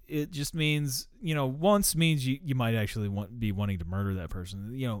 it just means, once means you might actually be wanting to murder that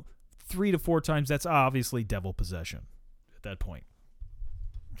person. 3 to 4 times, that's obviously devil possession at that point.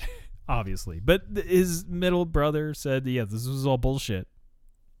 Obviously. But his middle brother said, yeah, this was all bullshit.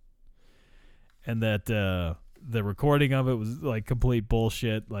 And that the recording of it was like complete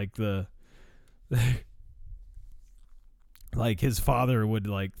bullshit. Like like his father would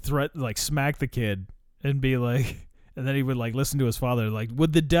like smack the kid and be like, and then he would like listen to his father. Like,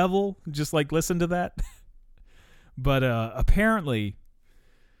 would the devil just like listen to that? But apparently,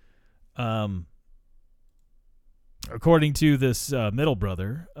 according to this middle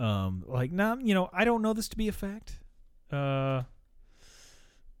brother, I don't know this to be a fact. Let's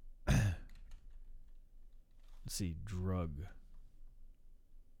see, drug.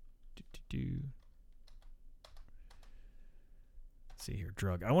 Let's see here,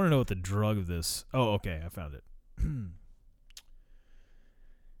 drug. I want to know what the drug of this. Oh, okay, I found it.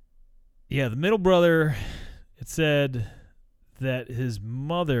 Yeah, the middle brother, it said that his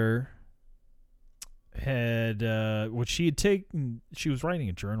mother had what she had taken, she was writing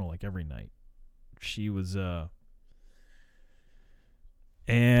a journal like every night. She was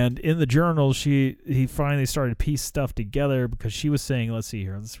and in the journal he finally started to piece stuff together, because she was saying, let's see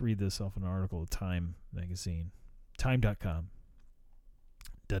here, let's read this off an article of Time magazine, time.com.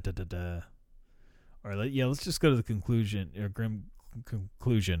 All right, let's just go to the conclusion, or grim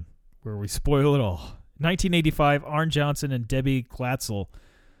conclusion, where we spoil it all. 1985, Arn Johnson and Debbie Glatzel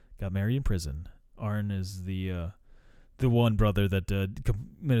got married in prison. Arn is the one brother that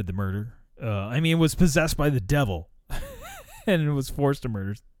committed the murder. Was possessed by the devil and was forced to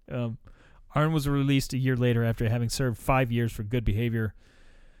murder. Arn was released a year later after having served 5 years for good behavior.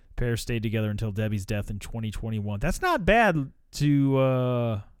 The pair stayed together until Debbie's death in 2021. That's not bad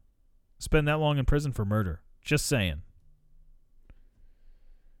to spend that long in prison for murder. Just saying.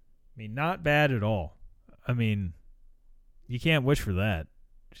 mean, not bad at all. I mean, you can't wish for that.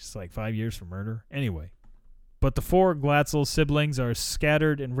 Just like 5 years for murder. Anyway. But the 4 Glatzel siblings are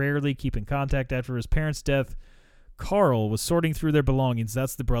scattered and rarely keep in contact after his parents' death. Carl was sorting through their belongings.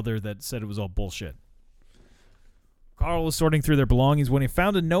 That's the brother that said it was all bullshit. Carl was sorting through their belongings when he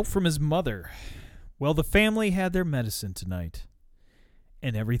found a note from his mother. Well, the family had their medicine tonight,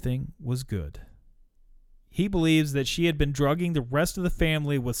 and everything was good. He believes that she had been drugging the rest of the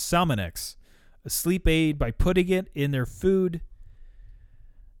family with Salmonex, a sleep aid, by putting it in their food.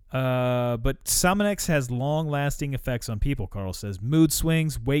 But Salmonex has long-lasting effects on people, Carl says. Mood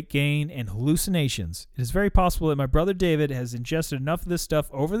swings, weight gain, and hallucinations. It is very possible that my brother David has ingested enough of this stuff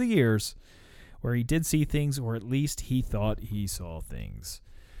over the years where he did see things, or at least he thought he saw things.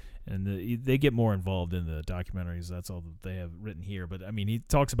 And they get more involved in the documentaries. That's all that they have written here. But, I mean, he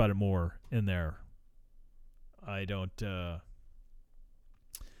talks about it more in there. I don't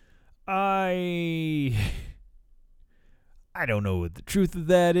know what the truth of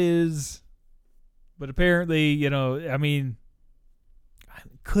that is. But apparently, you know, I mean,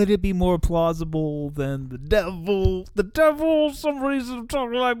 could it be more plausible than the devil? The devil, some reason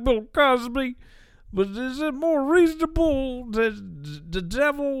talking like Bill Cosby. But is it more reasonable that the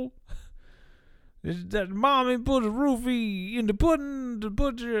devil, that mommy put a roofie in the pudding to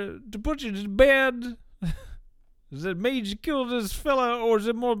put you to bed? Is it made you kill this fella, or is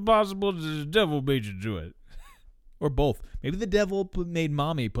it more possible that the devil made you do it? Or both. Maybe the devil made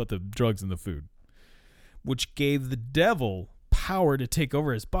mommy put the drugs in the food, which gave the devil power to take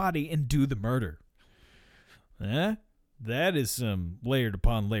over his body and do the murder. That is some layered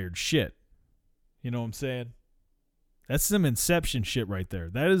upon layered shit. You know what I'm saying? That's some Inception shit right there.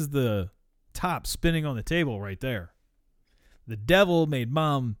 That is the top spinning on the table right there. The devil made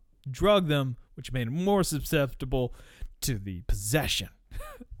mom drug them, which made him more susceptible to the possession.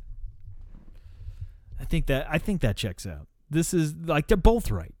 I think that checks out. This is like they're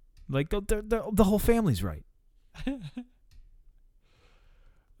both right. Like the whole family's right.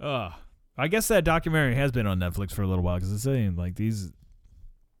 I guess that documentary has been on Netflix for a little while because it's saying like these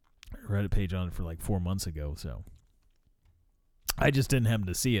Reddit page on it for like 4 months ago. So I just didn't happen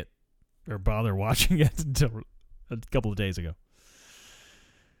to see it or bother watching it until a couple of days ago.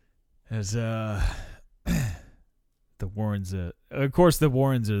 As the Warrens, of course, the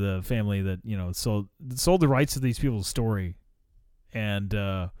Warrens are the family that, you know, sold the rights to these people's story, and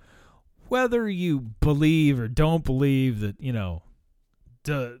whether you believe or don't believe that, you know,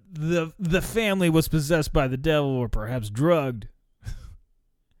 the family was possessed by the devil or perhaps drugged,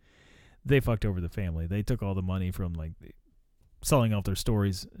 they fucked over the family. They took all the money from like selling off their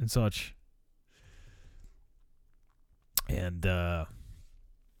stories and such, and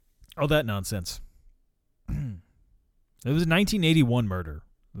all that nonsense. It was a 1981 murder.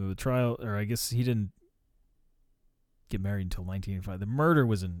 The trial, or I guess he didn't get married until 1985. The murder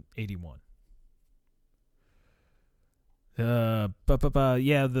was in 81. Yeah,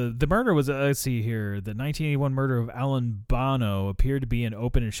 the murder was, let's see here. The 1981 murder of Alan Bono appeared to be an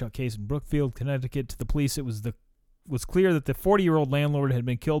open and shut case in Brookfield, Connecticut. To the police, it was clear that the 40-year-old landlord had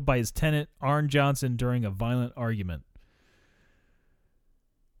been killed by his tenant, Arn Johnson, during a violent argument.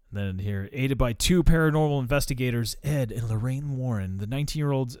 Then here, aided by 2 paranormal investigators, Ed and Lorraine Warren, the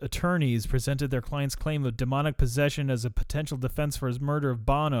 19-year-old's attorneys presented their client's claim of demonic possession as a potential defense for his murder of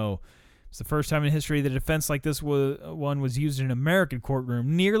Bono. It's the first time in history that a defense like this one was used in an American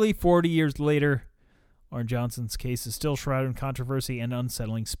courtroom. Nearly 40 years later, Arn Johnson's case is still shrouded in controversy and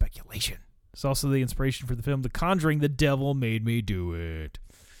unsettling speculation. It's also the inspiration for the film The Conjuring, The Devil Made Me Do It.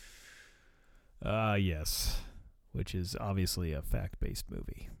 Yes, which is obviously a fact-based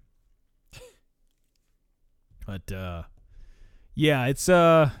movie. But yeah, it's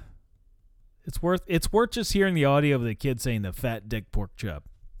worth just hearing the audio of the kid saying the fat dick pork chop.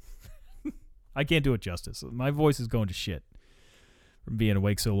 I can't do it justice. My voice is going to shit from being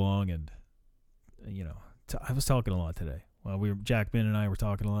awake so long, and you know, I was talking a lot today. Well, Jack Ben and I were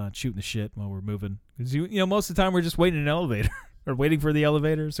talking a lot, shooting the shit while we're moving. Because you know, most of the time we're just waiting in an elevator or waiting for the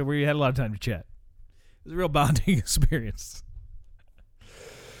elevator, so we had a lot of time to chat. It was a real bonding experience.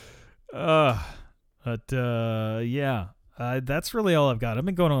 Yeah, that's really all I've got. I've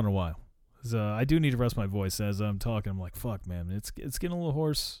been going on a while. I do need to rest my voice as I'm talking. I'm like, fuck, man, it's getting a little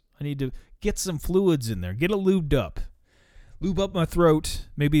hoarse. I need to get some fluids in there, get it lubed up. Lube up my throat,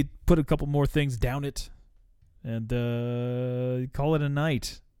 maybe put a couple more things down it, and call it a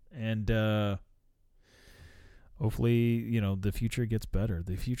night. And hopefully, you know, the future gets better.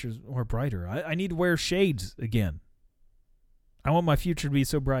 The future's more brighter. I need to wear shades again. I want my future to be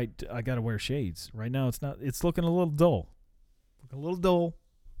so bright, I got to wear shades. Right now, it's not. It's looking a little dull.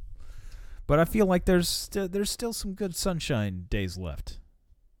 But I feel like there's still some good sunshine days left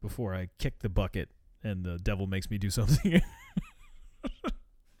before I kick the bucket and the devil makes me do something.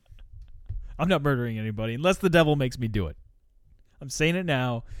 I'm not murdering anybody unless the devil makes me do it. I'm saying it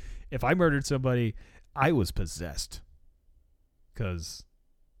now. If I murdered somebody, I was possessed. Because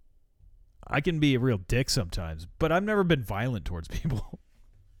I can be a real dick sometimes, but I've never been violent towards people.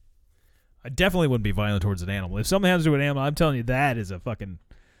 I definitely wouldn't be violent towards an animal. If something happens to an animal, I'm telling you, that is a fucking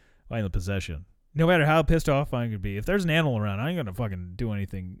violent possession. No matter how pissed off I could be, if there's an animal around, I ain't gonna fucking do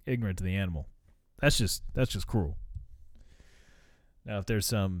anything ignorant to the animal. That's just cruel. Now, if there's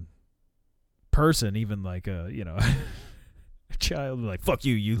some person, even like a a child, like, fuck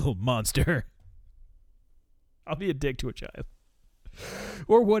you, you little monster. I'll be a dick to a child.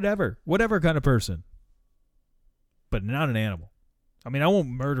 Or whatever kind of person. But not an animal. I mean, I won't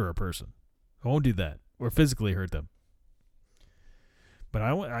murder a person. I won't do that. Or physically hurt them. But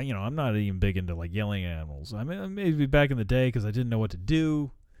I'm not even big into like yelling at animals. I mean, maybe back in the day because I didn't know what to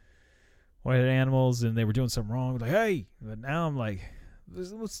do. I had animals and they were doing something wrong. Like, hey! But now I'm like,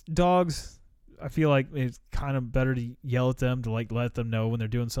 dogs, I feel like it's kind of better to yell at them to like let them know when they're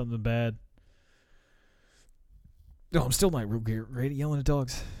doing something bad. No, I'm still not real great at yelling at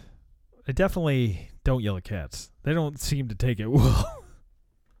dogs. I definitely don't yell at cats. They don't seem to take it well.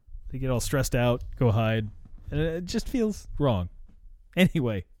 They get all stressed out, go hide, and it just feels wrong.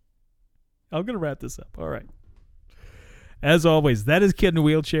 Anyway, I'm going to wrap this up. All right. As always, that is Kid in a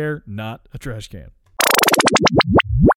Wheelchair, not a trash can.